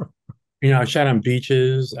 I shot on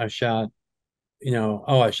beaches. I shot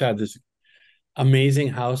this amazing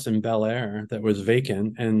house in Bel Air that was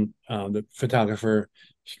vacant, and the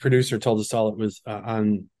producer told us all it was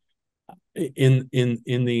on in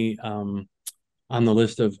the on the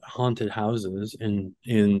list of haunted houses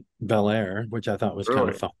in Bel Air, which I thought was kind of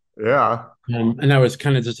Really? fun. Yeah. And I was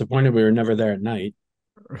kind of disappointed we were never there at night.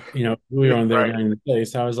 We were only there Right. during the day,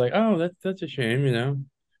 so I was like, oh, that's a shame.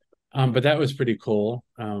 But that was pretty cool.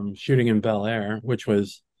 Shooting in Bel Air, which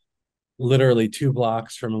was literally 2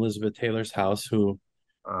 blocks from Elizabeth Taylor's house, who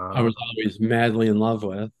I Uh, was always madly in love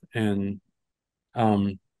with. And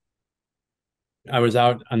um, I was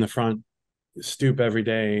out on the front stoop every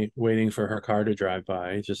day waiting for her car to drive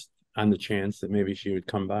by, just on the chance that maybe she would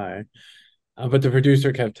come by. But the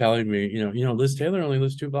producer kept telling me, Liz Taylor only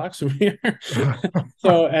lives 2 blocks from here.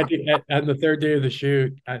 So at the third day of the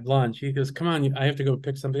shoot at lunch, he goes, "Come on, I have to go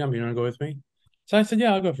pick something up. You want to go with me?" So I said,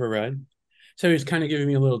 "Yeah, I'll go for a ride." So he was kind of giving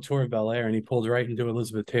me a little tour of Bel Air, and he pulled right into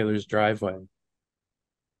Elizabeth Taylor's driveway,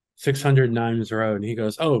 600 Nimes Road. And he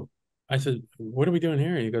goes, "Oh," I said, "What are we doing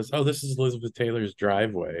here?" And he goes, "Oh, this is Elizabeth Taylor's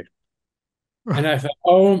driveway." And I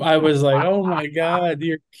was like, "Oh my God,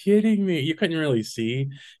 you're kidding me." You couldn't really see.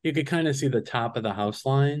 You could kind of see the top of the house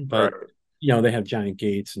line, but right. they have giant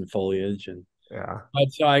gates and foliage. And Yeah.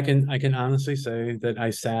 but so I can honestly say that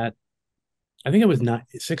I think it was not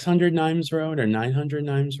 600 Nimes Road or 900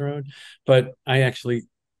 Nimes Road, but I actually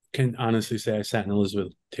can honestly say I sat in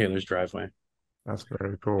Elizabeth Taylor's driveway. That's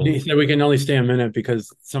very And he cool. said we can only stay a minute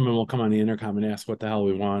because someone will come on the intercom and ask what the hell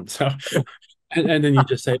we want. So, and then you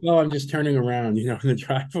just say, "Oh, I'm just turning around," in the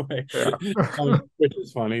driveway, Yeah. which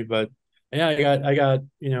is funny. But yeah, I got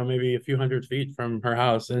maybe a few hundred feet from her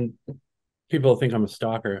house, and people think I'm a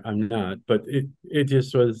stalker. I'm not, but it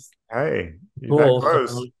just was Hey, you're that cool. So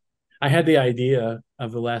close. I had the idea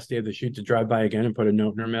of the last day of the shoot to drive by again and put a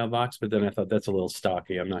note in her mailbox, but then I thought that's a little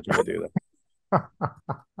stocky. I'm not going to do that.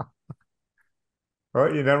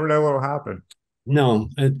 Well, you never know what'll happen. No,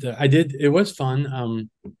 I did. It was fun.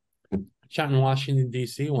 Shot in Washington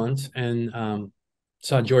D.C. once and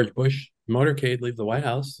saw George Bush motorcade leave the White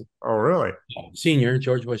House. Oh, really? Senior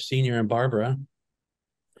George Bush Senior and Barbara,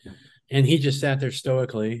 and he just sat there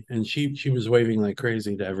stoically, and she was waving like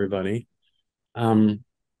crazy to everybody.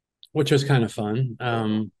 which was kind of fun.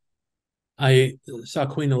 I saw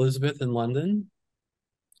Queen Elizabeth in London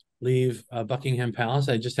leave Buckingham Palace.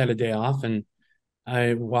 I just had a day off, and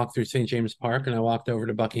I walked through St. James Park, and I walked over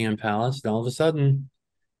to Buckingham Palace, and all of a sudden,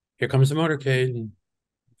 here comes the motorcade, and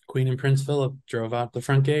Queen and Prince Philip drove out the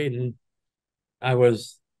front gate, and I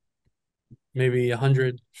was maybe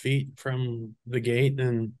 100 feet from the gate,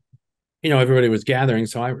 and everybody was gathering,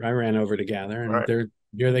 so I ran over to gather, and Right.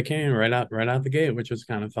 here they came right out the gate, which was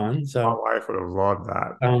kind of fun. My So wife would have loved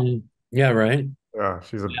that. yeah, right. Yeah,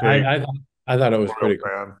 she's a I big I I thought it was royal pretty cool.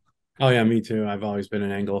 fan. Oh yeah, me too. I've always been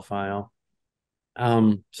an Anglophile.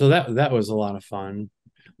 So that was a lot of fun.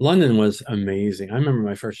 London was amazing. I remember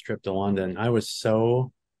my first trip to London. I was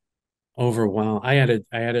so overwhelmed. I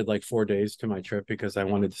added like 4 days to my trip because I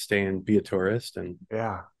wanted to stay and be a tourist, and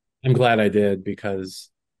Yeah. I'm glad I did because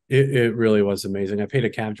it really was amazing. I paid a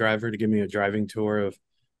cab driver to give me a driving tour of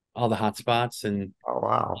all the hot spots, and Oh,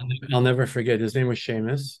 wow. I'll never forget. His name was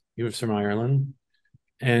Seamus. He was from Ireland,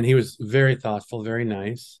 and he was very thoughtful, very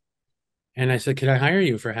nice. And I said, "Can I hire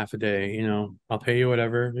you for half a day? I'll pay you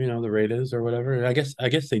whatever, the rate is or whatever." I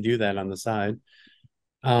guess they do that on the side.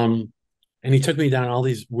 Um, and he took me down all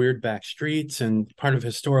these weird back streets and part of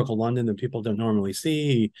historical London that people don't normally see.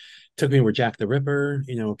 He took me where Jack the Ripper,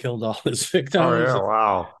 killed all his Oh, yeah. victims.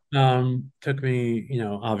 Wow. Took me,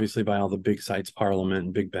 obviously by all the big sites, Parliament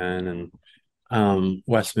and Big Ben and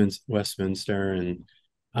Westminster, and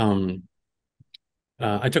um,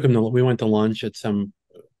 I took him to. We went to lunch at some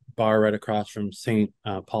bar right across from St.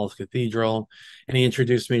 Paul's Cathedral, and he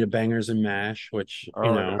introduced me to Bangers and Mash, which Oh,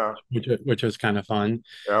 yeah. which was kind of fun,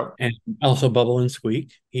 Yep. and also Bubble and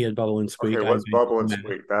Squeak. He had Bubble and Okay, Squeak. I what's had Bangers bubble and and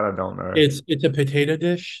Mash. squeak? That I don't know. It's a potato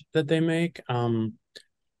dish that they make.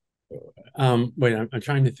 Wait, I'm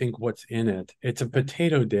trying to think what's in it. It's a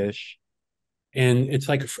potato dish, and it's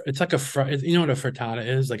like you know what a frittata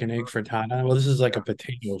is, like an egg frittata. Well, this is like a Yeah.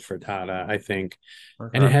 potato frittata, I think,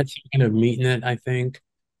 and it Okay. had some kind of meat in it, I think.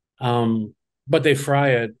 But they fry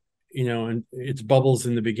it, and it's bubbles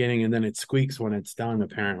in the beginning, and then it squeaks when it's done,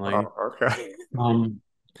 apparently. Oh, okay. Um,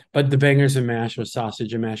 but the bangers and mash was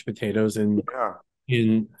sausage and mashed potatoes and Yeah.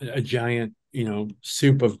 in a giant,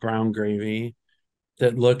 soup of brown gravy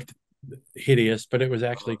that looked hideous, but it was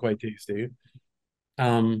actually quite tasty.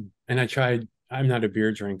 And I'm not a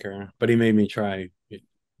beer drinker, but he made me try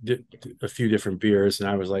a few different beers, and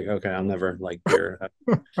I was like, okay, I'll never like beer.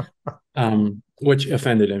 Which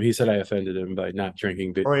offended him. He said I offended him by not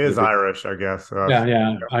drinking Well, he the is beer. Irish, I guess. So Yeah, that's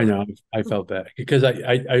yeah, I know. I felt bad because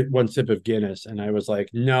I one sip of Guinness and I was like,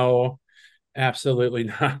 no, absolutely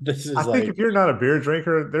not. This I is think like, if you're not a beer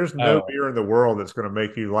drinker, there's no oh, beer in the world that's going to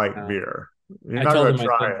make you like no. beer. You're I not told going him, to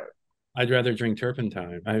I try said, it. I'd rather drink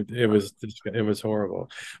turpentine. It was horrible,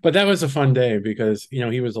 but that was a fun day because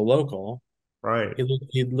he was a local. Right.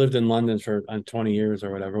 He lived in London for 20 years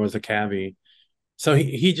or whatever. Was a cabbie, so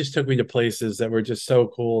he just took me to places that were just so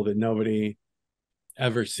cool that nobody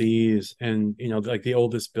ever sees, and like the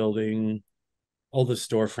oldest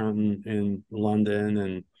storefront in London,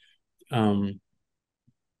 and um,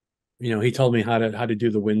 he told me how to do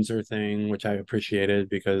the Windsor thing, which I appreciated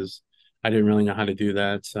because I didn't really know how to do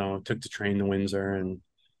that. So I took the train to Windsor and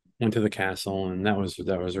went to the castle, and that was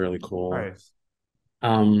really cool. Nice.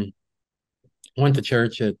 Um, Went to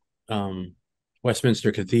church at um,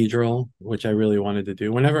 Westminster Cathedral, which I really wanted to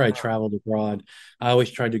do. Whenever I Yeah. traveled abroad, I always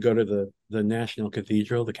tried to go to the National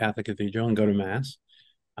Cathedral, the Catholic Cathedral, and go to Mass.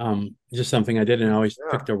 Just something I did, and I always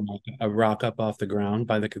Yeah. picked a rock up off the ground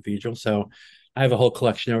by the cathedral. So I have a whole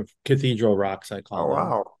collection of cathedral rocks, I Oh, call them,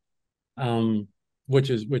 wow. um, which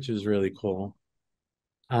is really cool.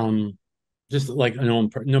 Um, just like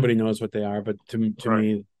nobody knows what they are, but to Right.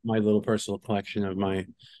 me, my little personal collection of my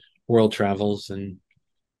world travels, and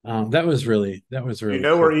that was Do you really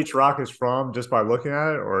know where cool. each rock is from just by looking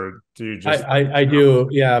at it, or do you I just like, I, I do,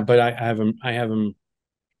 yeah, but I have them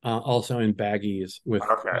also in baggies with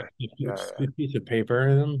okay. Yeah. a piece of paper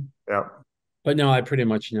in them. Yeah. Yep. But no, I pretty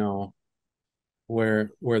much know where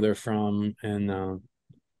they're from. And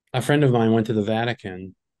a friend of mine went to the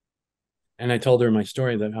Vatican, and I told her my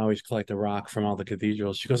story that I always collect a rock from all the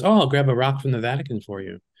cathedrals. She goes, "Oh, I'll grab a rock from the Vatican for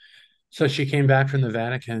you." So she came back from the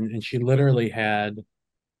Vatican, and she literally had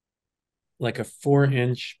like a 4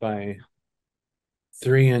 inch by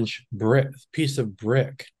 3 inch piece of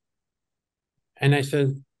brick. And I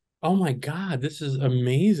said, "Oh my God, this is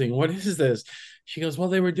amazing. What is this?" She goes, "Well,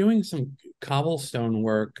 they were doing some cobblestone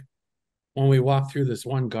work when we walked through this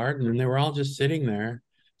one garden, and they were all just sitting there.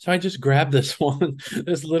 So I just grabbed this one,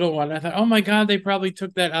 this little one. I thought, oh my God, they probably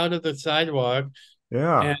took that out of the sidewalk,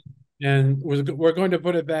 Yeah. and we're going to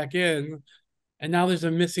put it back in." and now there's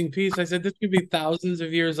a missing piece. I said, this could be thousands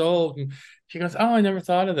of years old. And she goes, oh, I never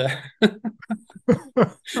thought of that.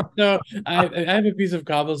 So I have a piece of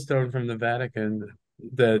cobblestone from the Vatican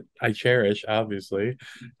that I cherish, obviously.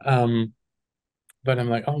 Um, but I'm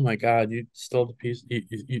like, oh my God, you stole the piece.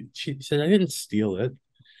 She said, I didn't steal it.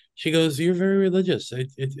 She goes, you're very religious.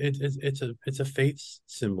 It's a faith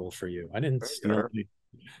symbol for you. I didn't steal Okay. it.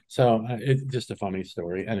 So it's just a funny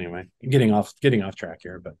story. Anyway, getting off track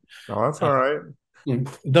here, but Oh, that's uh, all right.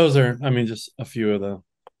 those are, I mean, just a few of the.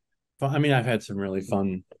 I mean, I've had some really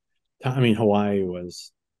fun. I mean, Hawaii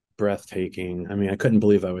was breathtaking. I mean, I couldn't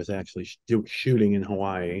believe I was actually shooting in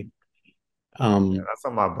Hawaii. Yeah, Um, that's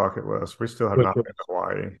on my bucket list. We still have which not been to was,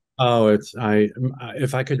 Hawaii. oh,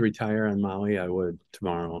 if I could retire on Maui, I would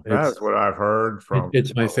tomorrow. That is what I've heard from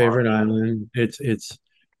It's my a lot of favorite people. island.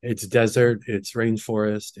 It's desert, it's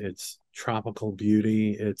rainforest, it's tropical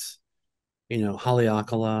beauty. It's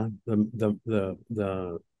Haleakala,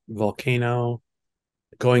 the volcano,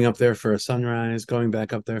 going up there for a sunrise, going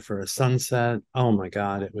back up there for a sunset. Oh my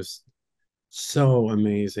God, it was so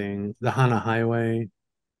amazing. The Hana Highway,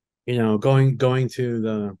 going to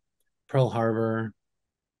the Pearl Harbor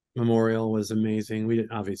Memorial was amazing. We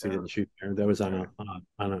obviously Yeah, didn't shoot there. That was on yeah,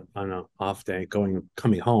 a off day,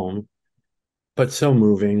 coming home, but so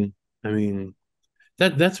moving. I mean,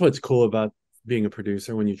 that's what's cool about being a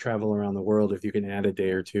producer when you travel around the world. If you can add a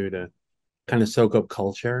day or two to kind of soak up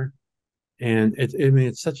culture, and I mean,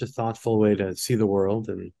 it's such a thoughtful way to see the world,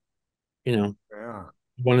 and you know, yeah.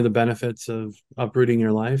 one of the benefits of uprooting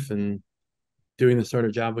your life and doing the sort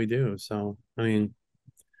of job we do. So, I mean,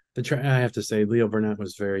 I have to say, Leo Burnett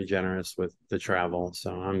was very generous with the travel,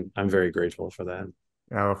 so I'm very grateful for that.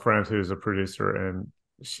 I have a friend who's a producer, and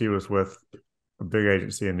she was with a big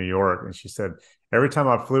agency in New York, and she said every time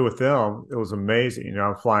I flew with them, it was amazing.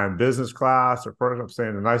 I'm flying business class or first, I'm staying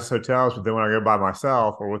in the nicest hotels, but then when I go by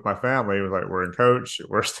myself or with my family, it was like we're in coach,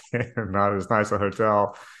 we're staying in not as nice a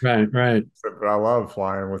hotel. Right, right. So, but I love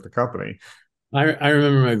flying with the company. I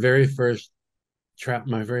remember my very first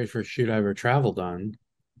shoot I ever traveled on.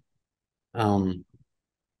 Um,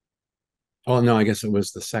 oh no, I guess it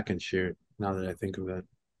was the second shoot. Now that I think of it,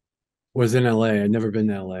 was in LA. I'd never been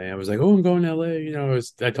to LA. I was like, oh, I'm going to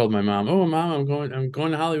LA. I told my mom, oh, mom, I'm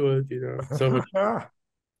going to Hollywood. So much.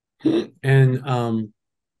 And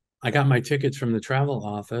I got my tickets from the travel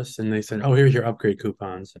office, and they said, oh, here's your upgrade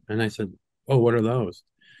coupons. And I said, oh, what are those?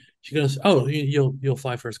 She goes, oh, you'll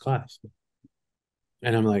fly first class.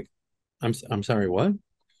 And I'm like, I'm sorry, what?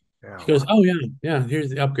 Yeah, She goes, wow. oh yeah, yeah. Here's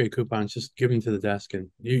the upgrade coupons. Just give them to the desk, and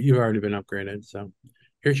you've already been upgraded. So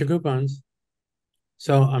here's your coupons.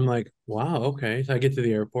 So I'm like, wow, okay. So I get to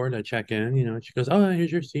the airport, I check in, she goes, oh,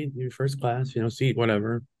 here's your seat, your first class, seat,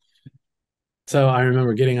 whatever. So I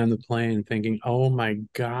remember getting on the plane thinking, oh my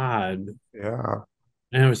God. Yeah,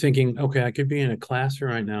 And I was thinking, okay, I could be in a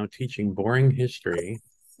classroom right now teaching boring history,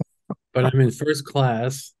 but I'm in first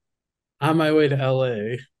class on my way to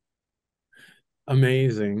LA.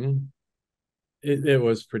 Amazing. It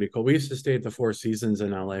was pretty cool. We used to stay at the Four Seasons in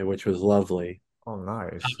LA, which was lovely. oh,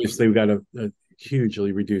 nice. Obviously, we got a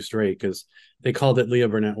hugely reduced rate because they called it Leo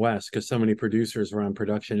Burnett West because so many producers were on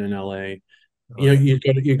production in LA. Right.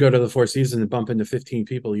 You go to the Four Seasons and bump into 15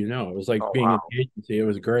 people. It was like Oh, being in wow. the agency. It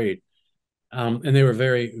was great. And they were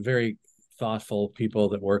very, very thoughtful people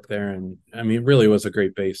that work there. And I mean, it really was a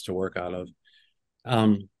great base to work out of.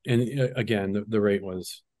 And again, the rate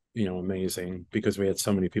was, amazing because we had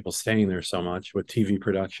so many people staying there so much with TV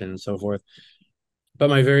production and so forth. But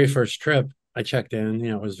my very first trip, I checked in,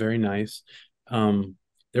 it was very nice.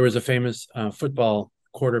 There was a famous football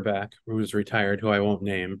quarterback who was retired, who I won't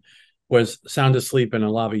name, was sound asleep in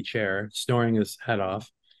a lobby chair, snoring his head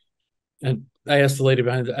off. And I asked the lady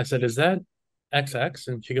behind it, I said, is that XX?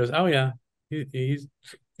 And she goes, oh, yeah, he's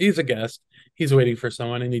a guest. He's waiting for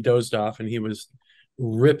someone. And he dozed off and he was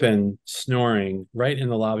ripping, snoring right in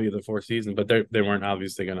the lobby of the Four Seasons, but they weren't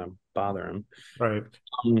obviously going to bother him. Right.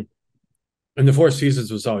 Um, and the Four Seasons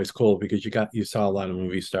was always cool because you saw a lot of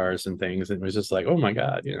movie stars and things, and it was just like, oh my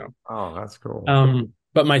God. Oh, that's cool.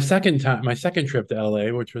 But my second trip to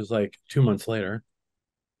LA, which was like 2 months later,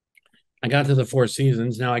 I got to the Four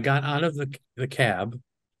Seasons. Now I got out of the cab.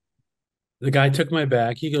 The guy took my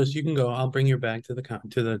bag. He goes, "You can go. I'll bring your bag to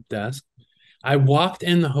the desk." I walked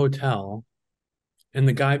in the hotel, and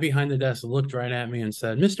the guy behind the desk looked right at me and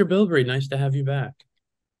said, "Mr. Bilbrey, nice to have you back."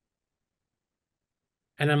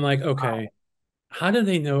 And I'm like, Wow. okay, how did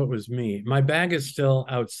they know it was me? My bag is still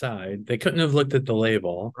outside. They couldn't have looked at the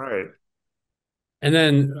label. Right. And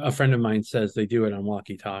then a friend of mine says they do it on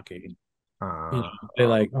walkie-talkie. You Uh, know, they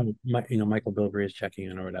like, oh, Michael Bilbrey is checking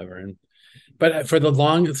in or whatever. And but for the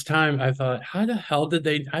longest time, I thought, how the hell did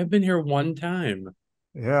they? I've been here one time.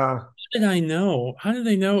 yeah. How did I know? How did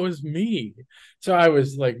they know it was me? So I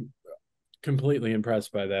was like completely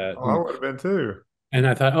impressed by that. Oh, I would have been too. And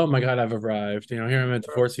I thought, oh my God, I've arrived. Here I'm at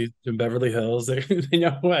the Four Seasons in Beverly Hills. They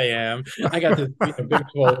know who I am. I got this big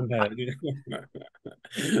swollen head.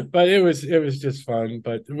 But it was just fun.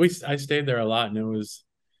 But I stayed there a lot, and it was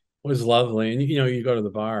lovely. And you go to the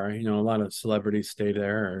bar. A lot of celebrities stay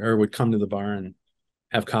there or would come to the bar and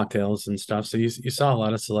have cocktails and stuff. So you saw a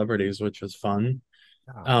lot of celebrities, which was fun.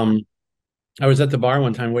 Yeah, Um, I was at the bar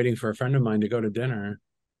one time waiting for a friend of mine to go to dinner,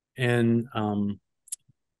 and who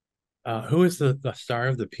is the star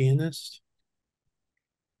of The Pianist?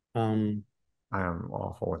 Um, I am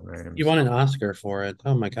awful with he names. won an Oscar for it.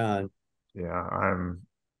 Oh my God. Yeah, I'm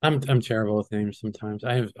I'm terrible with names sometimes.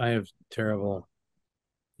 I have terrible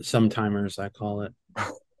sometimers, I call it.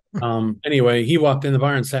 Anyway, he walked in the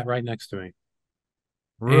bar and sat right next to me.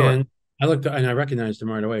 really. And I looked and I recognized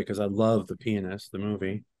him right away because I love The Pianist, the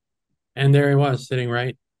movie. And there he was sitting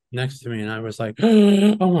right next to me. And I was like,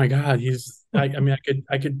 oh my God, I mean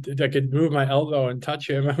I could move my elbow and touch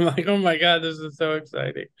him. I'm like, oh my God, this is so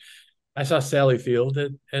exciting. I saw Sally Field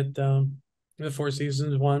at the Four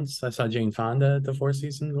Seasons once. I saw Jane Fonda at the Four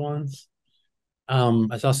Seasons once.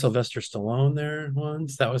 I saw Sylvester Stallone there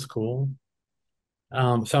once. That was cool.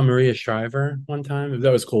 Saw Maria Shriver one time.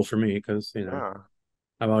 That was cool for me because Yeah,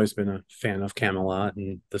 I've always been a fan of Camelot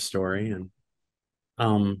and the story,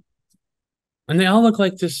 um and they all look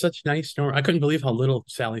like just such nice. I couldn't believe how little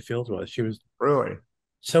Sally Field was. She was really.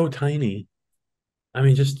 so tiny. I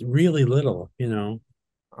mean, just really little. Oh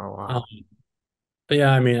Um, wow. but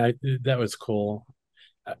yeah, I mean, that was cool.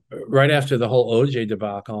 Right after the whole OJ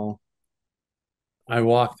debacle, I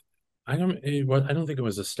walked. I don't think it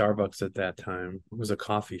was a Starbucks at that time. It was a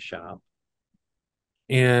coffee shop,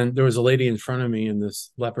 and there was a lady in front of me in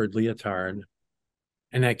this leopard leotard,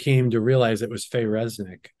 and I came to realize it was Faye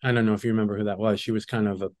Resnick. I don't know if you remember who that was. She was kind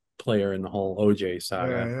of a player in the whole OJ Yeah,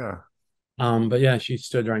 saga. yeah. But yeah, she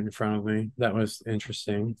stood right in front of me. That was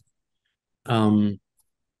interesting. Um,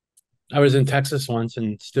 I was in Texas once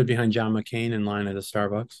and stood behind John McCain in line at a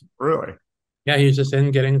Starbucks. Really. Yeah, he was just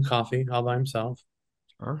in getting coffee all by himself.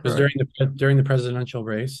 It was Okay. during the presidential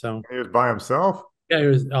race, so He was by himself. yeah, he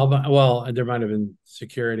was all by, well, there might have been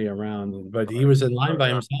security around, but he was in line Oh by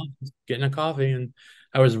yeah. himself getting a coffee, and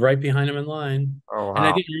I was right behind him in line. Oh And I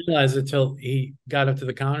wow. didn't realize it till he got up to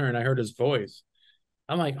the counter and I heard his voice.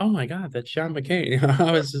 I'm like, oh my God, that's John McCain.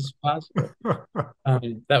 How is this possible?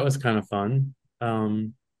 That was kind of fun.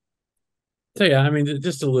 Um, so yeah, I mean,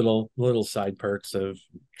 just a little side perks of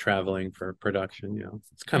traveling for production.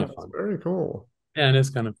 It's kind Oh, of that's fun. very cool. Yeah, it is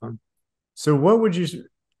kind of fun. So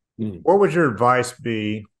Mm. what would your advice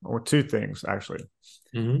be, or two things actually?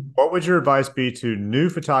 Hmm. What would your advice be to new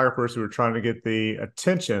photographers who are trying to get the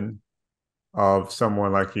attention of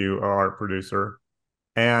someone like you, an art producer?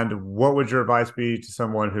 And what would your advice be to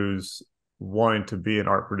someone who's wanting to be an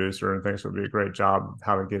art producer and thinks it would be a great job,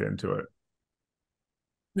 how to get into it?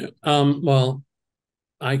 Well,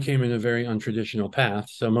 I came in a very untraditional path.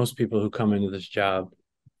 So most people who come into this job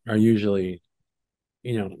are usually,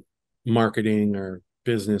 you know, marketing or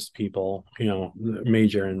business people,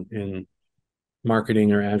 major in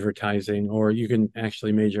marketing or advertising, or you can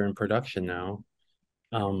actually major in production now.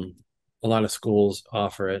 Um, a lot of schools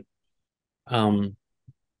offer it. Um,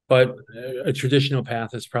 but a traditional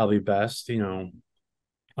path is probably best, a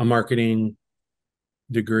marketing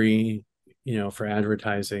degree, for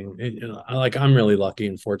advertising. Like I'm really lucky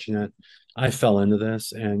and fortunate. I fell into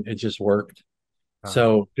this and it just worked. Uh,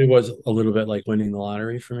 So it was a little bit like winning the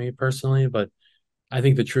lottery for me personally, but I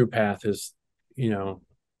think the true path is, you know,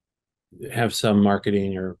 have some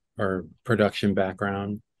marketing or production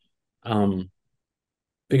background. Um,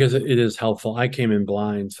 because it is helpful. I came in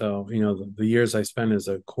blind, so the years I spent as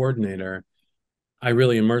a coordinator, I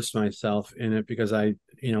really immersed myself in it because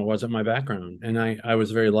wasn't my background, and I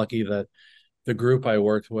was very lucky that the group I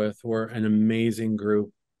worked with were an amazing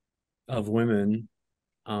group of women.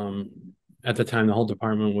 Um, at the time, the whole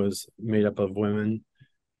department was made up of women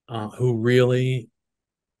who really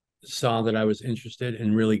saw that I was interested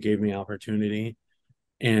and really gave me opportunity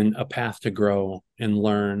and a path to grow and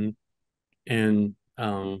learn and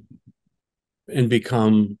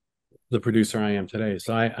become the producer I am today.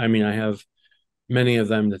 So I mean, I have many of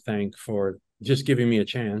them to thank for just giving me a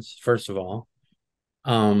chance, first of all,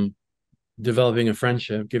 um, developing a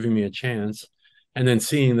friendship, giving me a chance, and then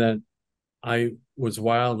seeing that I was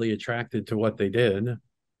wildly attracted to what they did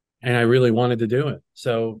and I really wanted to do it.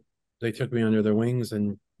 So they took me under their wings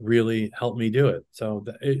and really helped me do it. So,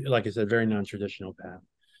 like I said, very non-traditional path.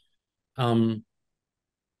 Um,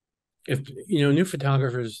 if new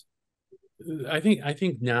photographers, I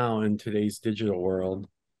think now in today's digital world,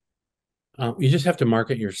 you just have to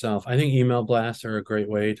market yourself. I think email blasts are a great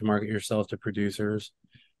way to market yourself to producers.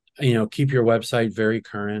 Keep your website very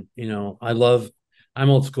current. I'm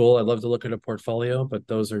old school. I love to look at a portfolio, but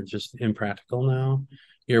those are just impractical now.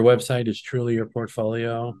 Your website is truly your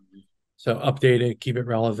portfolio. So update it, keep it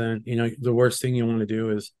relevant. The worst thing you want to do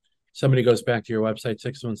is somebody goes back to your website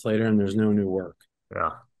 6 months later and there's no new work.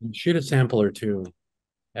 Yeah. Shoot a sample or two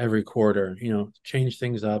every quarter, change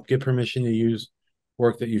things up, get permission to use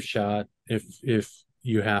work that you've shot if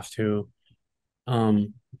you have to.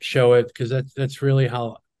 Show it, because that's really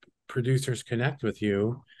how producers connect with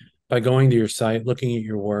you, by going to your site, looking at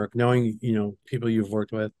your work, knowing people you've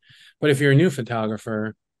worked with. But if you're a new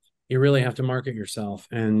photographer, you really have to market yourself,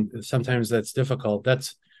 and sometimes that's difficult.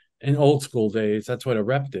 That's in old school days, that's what a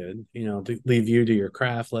rep did, to leave you to your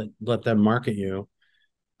craft, let them market you.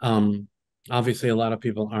 Obviously a lot of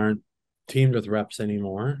people aren't teamed with reps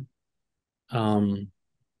anymore. And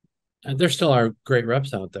there still are great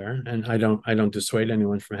reps out there, and I don't dissuade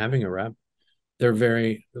anyone from having a rep. They're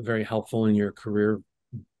very, very helpful in your career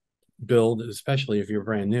build, especially if you're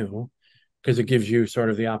brand new, because it gives you sort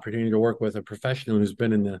of the opportunity to work with a professional who's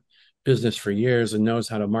been in the business for years and knows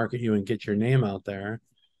how to market you and get your name out there,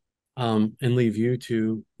 and leave you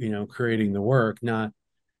to, creating the work, not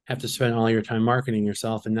have to spend all your time marketing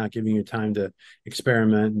yourself and not giving you time to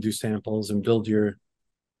experiment and do samples and build your,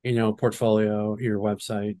 portfolio, your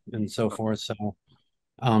website, and so forth. So,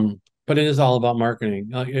 but it is all about marketing.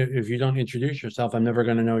 Like, if you don't introduce yourself, I'm never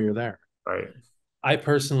going to know you're there. Right. I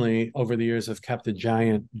personally, over the years, have kept a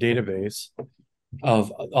giant database of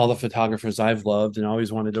all the photographers I've loved and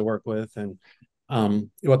always wanted to work with, and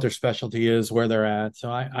what their specialty is, where they're at.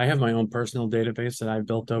 So I have my own personal database that I've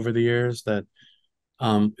built over the years. That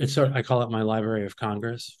it's sort of, I call it my Library of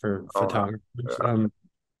Congress for Oh, photographers, yeah.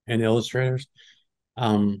 and illustrators.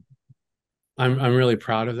 Um, I'm really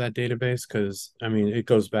proud of that database, because I mean it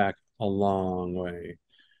goes back a long way.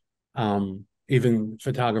 Even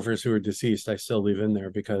photographers who are deceased, I still leave in there,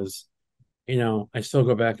 because I still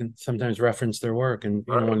go back and sometimes reference their work, and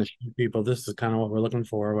Right. want to show people this is kind of what we're looking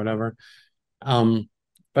for, or whatever. Um,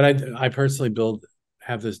 but I personally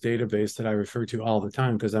have this database that I refer to all the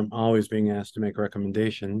time, because I'm always being asked to make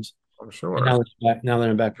recommendations. I'm And sure. now that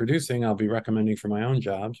I'm back producing, I'll be recommending for my own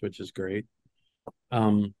jobs, which is great.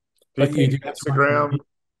 Um, Do you but you think do have to market.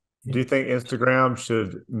 Do you think Instagram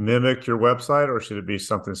should mimic your website, or should it be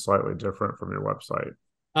something slightly different from your website?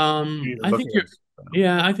 You even I looking think at Instagram.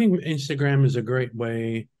 yeah, I think Instagram is a great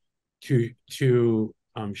way to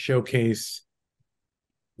showcase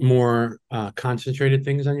more concentrated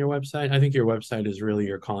things on your website. I think your website is really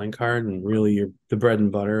your calling card, and really the bread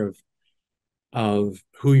and butter of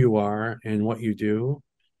who you are and what you do.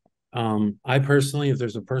 I personally, if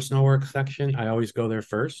there's a personal work section, I always go there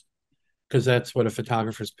first, because that's what a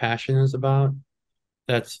photographer's passion is about.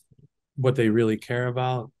 That's what they really care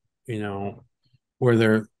about, you know, where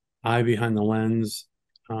their eye behind the lens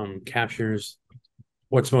captures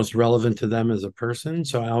what's most relevant to them as a person.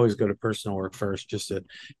 So I always go to personal work first, just to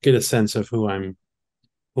get a sense of who I'm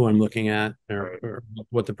looking at, Right. or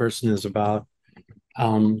what the person is about.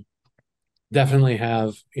 Um, Definitely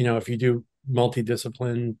have, if you do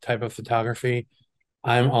multidiscipline type of photography,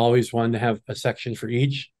 I'm always one to have a section for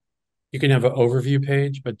each. You can have an overview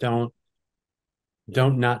page, but don't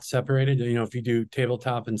not separate it. If you do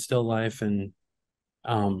tabletop and still life and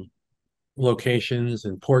um, locations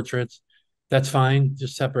and portraits, that's fine.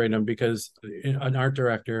 Just separate them, because an art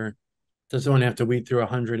director doesn't want to have to weed through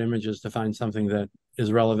 100 images to find something that is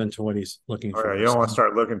relevant to what he's looking Oh yeah, you for. don't So, want to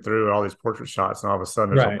start looking through all these portrait shots, and all of a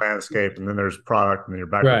sudden there's a right, landscape, and then there's product, and then you're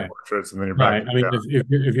back to right, portraits, and then you're back right. to I mean,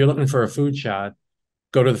 if you're looking for a food shot,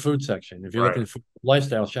 go to the food section. If you're right. looking for a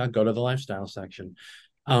lifestyle shot, go to the lifestyle section.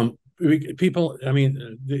 People, I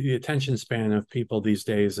mean, the attention span of people these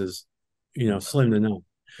days is, slim to none.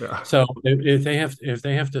 Yeah. So if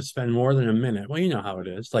they have to spend more than a minute, well, you know how it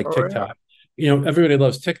is, like Oh yeah. TikTok. Everybody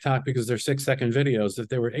loves TikTok because they're 6-second videos. If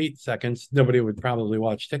they were 8 seconds, nobody would probably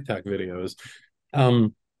watch TikTok videos.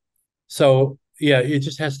 Um, so yeah, it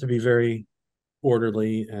just has to be very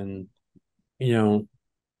orderly, and you know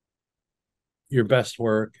your best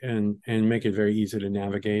work, and make it very easy to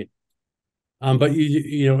navigate. But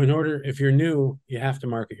if you're new, you have to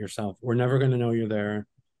market yourself. We're never going to know you're there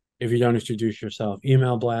if you don't introduce yourself.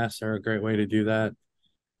 Email blasts are a great way to do that.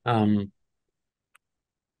 Um,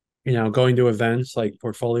 Going to events like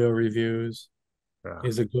portfolio reviews, Yeah.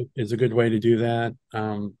 is a good way to do that.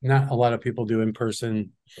 Not a lot of people do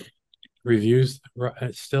in-person reviews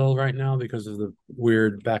still right now because of the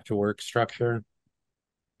weird back to work structure.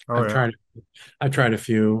 Oh I've yeah. tried I've tried a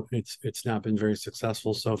few. It's not been very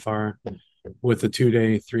successful so far with the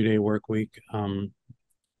 2-day, 3-day work week.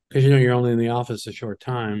 Because you're only in the office a short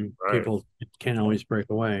time. Right. People can't always break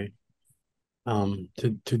away.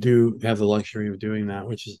 To have the luxury of doing that,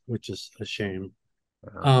 which is a shame.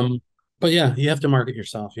 Yeah. Um, but yeah, you have to market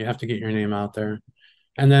yourself. You have to get your name out there.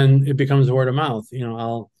 And then it becomes word of mouth.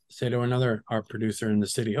 I'll say to another art producer in the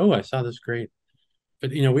city, "Oh, I saw this great."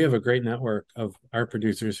 But we have a great network of art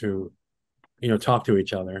producers who talk to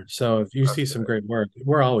each other. So if you That's see some great. great work,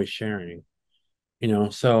 we're always sharing.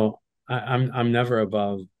 So I'm never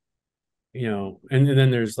above. And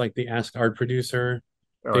then there's like the Ask Art Producer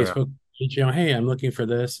Oh yeah. Facebook page. Hey, I'm looking for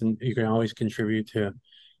this, and you can always contribute to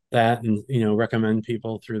that, and recommend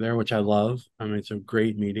people through there, which I love. I mean, it's a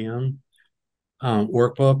great medium.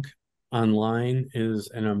 Workbook online is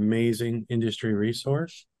an amazing industry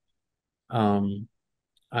resource. Um,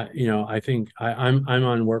 I think I'm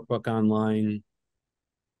on Workbook online.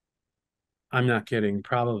 I'm not kidding,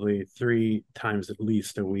 probably 3 times at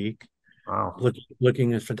least a week. Wow.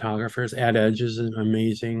 Looking at photographers. Ad Edge is an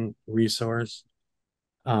amazing resource.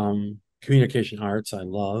 Communication Arts, I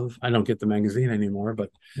love. I don't get the magazine anymore,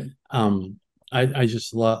 but um, I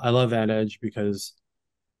love Ad Edge because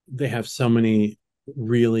they have so many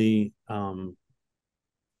really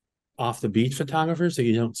off the beat photographers that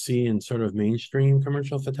you don't see in sort of mainstream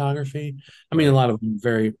commercial photography. I mean, a Right. lot of them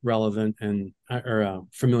very relevant and or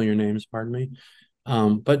familiar names, pardon me.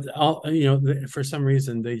 But for some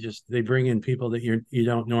reason they bring in people that you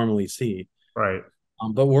don't normally see. Right.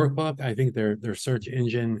 But Workbook, I think their search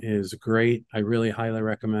engine is great. I really highly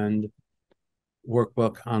recommend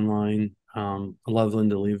Workbook online. I love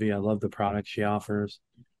Linda Levy. I love the product she offers.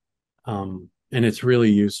 And it's really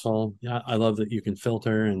useful. Yeah, I love that you can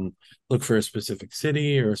filter and look for a specific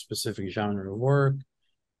city or a specific genre of work.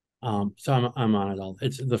 So I'm on it all.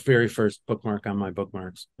 It's the very first bookmark on my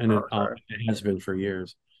bookmarks, and Okay. it has been for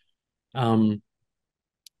years. Um,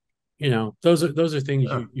 those are things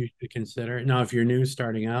Yeah. you should consider. Now, if you're new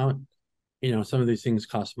starting out, some of these things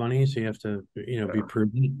cost money, so you have to be Yeah.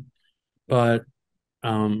 prudent. But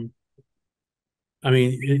um, I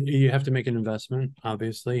mean, you have to make an investment,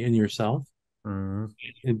 obviously, in yourself, Mhm.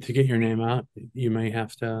 and to get your name out, you may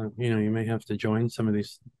have to join some of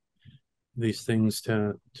these things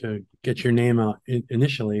to get your name out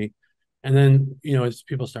initially, and then as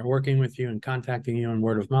people start working with you and contacting you, and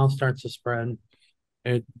word of mouth starts to spread,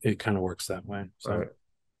 it kind of works that way. So, Right.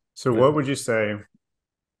 So but what would you say?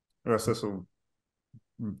 I guess this will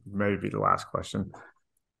maybe be the last question.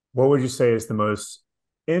 What would you say is the most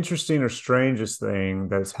interesting or strangest thing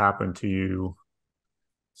that has happened to you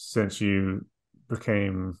since you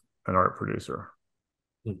became an art producer?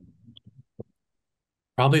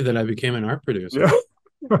 probably that I became an art Yeah. producer.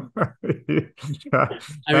 I mean,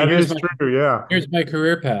 That is true. Yeah. here's my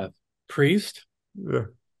career path: priest, Yeah.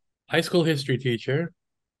 high school history teacher,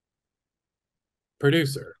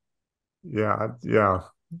 producer. Yeah. Yeah.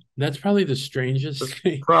 That's probably the strangest That's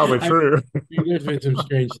thing. probably I true. mean, there's been some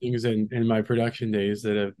strange things in my production days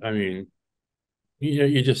that have, I mean,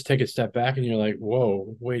 you just take a step back and you're like,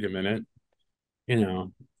 whoa, wait a minute. You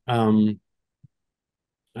know, um,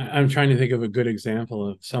 I'm trying to think of a good example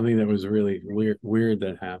of something that was really weird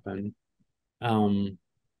that happened. Um,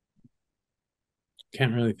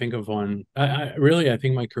 can't really think of one. I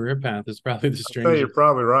think my career path is probably the I'd say you're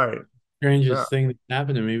probably right. Yeah. strangest thing that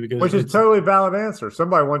happened to me because Which is it's, totally valid answer.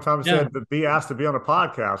 Somebody one time yeah, said that be asked to be on a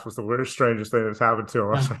podcast was the weirdest, strangest thing that's happened to him.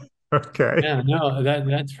 I yeah, was like, okay. yeah, no,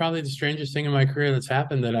 that's probably the strangest thing in my career that's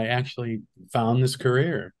happened, that I actually found this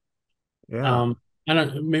career. Yeah. Um, I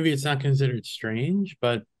don't, maybe it's not considered strange,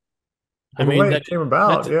 but I Well, the mean, way it came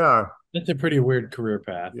about, that's yeah. that's a pretty weird career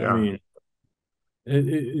path. I Yeah.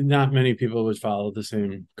 mean, not many people would follow the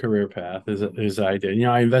same career path as I did.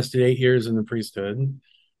 I invested 8 years in the priesthood.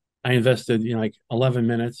 I invested, like 11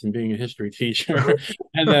 minutes in being a history teacher,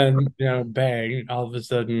 and then, bang, all of a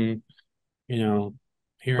sudden, you know,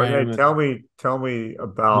 here But I hey, am at tell me the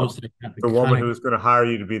about most the woman iconic who was going to hire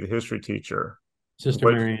you to be the history teacher. Sister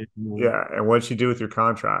What, Mary. yeah, and what'd she do with your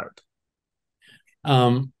contract?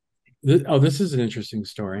 Um, this is an interesting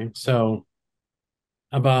story. So,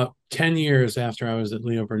 about 10 years after I was at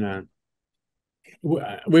Leo Burnett,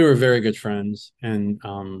 we were very good friends, and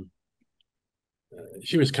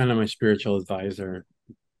she was kind of my spiritual advisor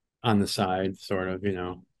on the side, sort of,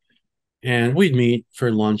 and we'd meet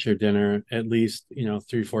for lunch or dinner at least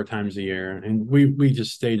 3 4 times a year, and we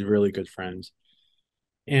just stayed really good friends.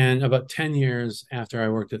 And about 10 years after I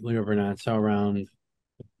worked at Leo Burnett, so around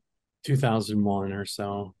 2001 or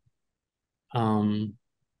so, um,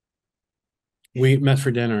 we met for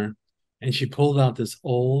dinner, and she pulled out this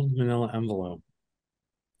old manila envelope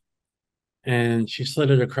and she slid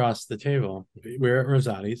it across the table. We were at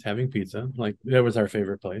Rosati's having pizza. Like, that was our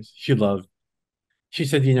favorite place. She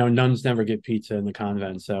said, nuns never get pizza in the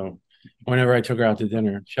convent. So whenever I took her out to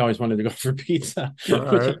dinner, she always wanted to go for pizza, All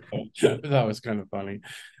which right. I thought was kind of funny.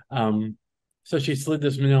 Um, so she slid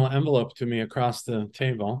this manila envelope to me across the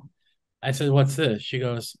table. I said, "What's this?" She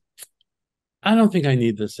goes, "I don't think I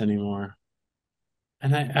need this anymore."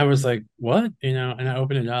 And I was like, "What?" And I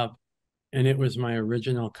opened it up, and it was my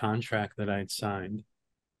original contract that I'd signed.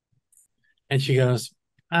 And she goes,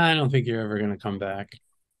 "I don't think you're ever going to come back."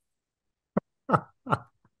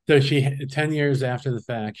 So 10 years after the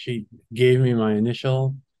fact, she gave me my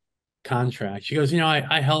initial contract. She goes,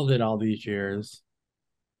 I held it all these years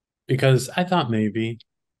because I thought maybe.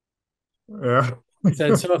 Yeah. I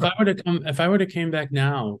said, so if I would have came back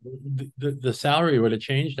now, the salary would have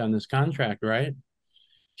changed on this contract, right?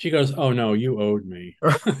 She goes, "Oh no, you owed me."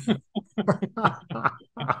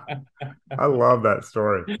 I love that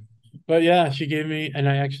story. But yeah, she gave me, and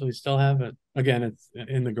I actually still have it. Again, it's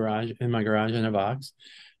in the garage, in my garage in a box.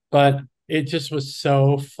 But it just was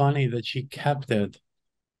so funny that she kept it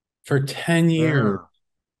for 10 years. Yeah.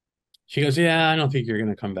 She goes, "Yeah, I don't think you're going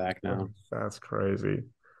to come back now." That's crazy.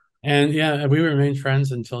 And yeah, we remained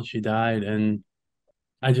friends until she died. And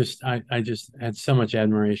I just had so much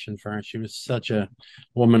admiration for her. She was such a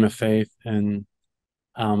woman of faith, and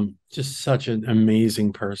just such an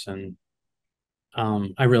amazing person.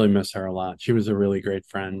 I really miss her a lot. She was a really great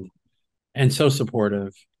friend and so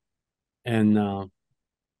supportive. And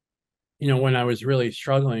when I was really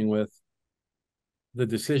struggling with the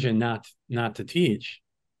decision not to teach,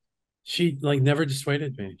 she like never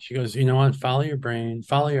dissuaded me. She goes, "You know what? Follow your brain,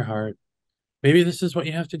 follow your heart. Maybe this is what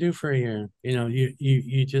you have to do for a year.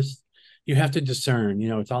 You have to discern.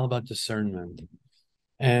 It's all about discernment,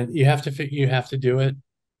 and you have to do it.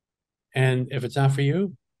 And if it's not for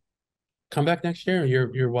you, come back next year.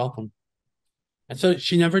 You're welcome." And so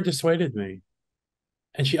she never dissuaded me,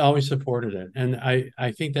 and she always supported it. And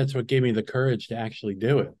I think that's what gave me the courage to actually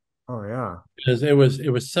do it, Oh yeah. because it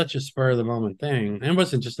was such a spur of the moment thing. And it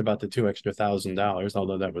wasn't just about the two extra $1,000,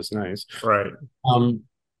 although that was nice. Right. Um,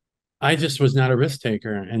 I just was not a risk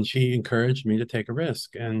taker, and she encouraged me to take a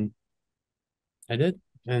risk, and I did.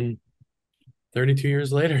 And 32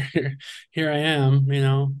 years later, here I am,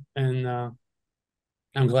 and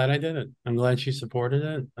I'm glad I did it. I'm glad she supported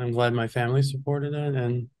it. I'm glad my family supported it,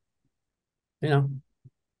 and you know,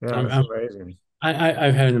 Yeah, I'm, that's I'm amazing.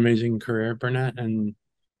 I've had an amazing career, Burnett, and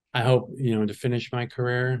I hope to finish my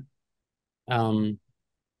career, um,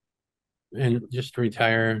 and just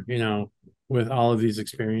retire, with all of these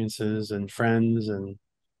experiences and friends, and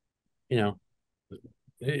you know,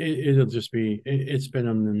 it'll just be. It's been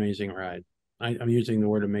an amazing ride. I'm using the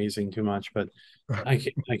word amazing too much, but I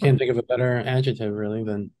can't think of a better adjective really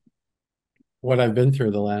than what I've been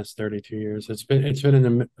through the last 32 years. It's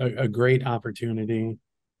been a great opportunity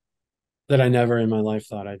that I never in my life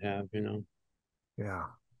thought I'd have. Yeah.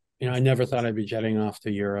 I never thought I'd be jetting off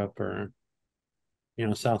to Europe or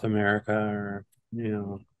South America or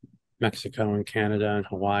Mexico and Canada and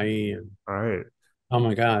Hawaii and Right. oh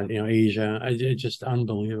my God, Asia. It's just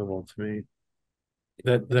unbelievable to me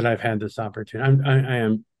that I've had this opportunity. I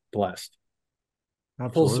am blessed. Full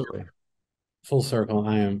Absolutely. circle. Full circle.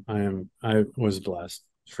 I was blessed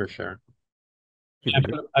for sure.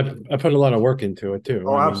 I put a lot of work into it too.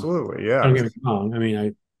 Oh, I mean, absolutely. don't Yes. get me wrong. I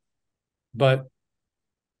mean, but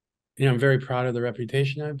I'm very proud of the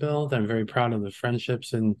reputation I built. I'm very proud of the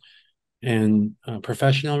friendships and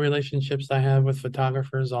professional relationships I have with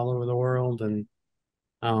photographers all over the world, and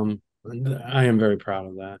I am very proud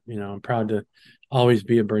of that. I'm proud to always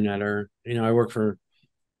be a Burnetter. I work for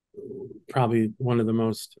probably one of the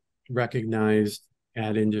most recognized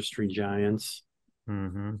ad industry giants,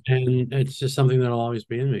 Hmm. and it's just something that'll always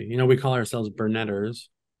be in me. We call ourselves Burnetters,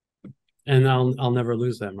 and I'll never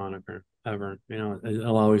lose that moniker ever.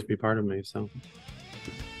 It'll always be part of me. So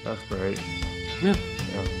That's great. yeah,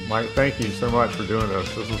 Yeah. Mike, thank you so much for doing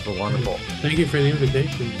this. This was wonderful. thank you for the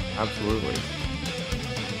invitation. Absolutely.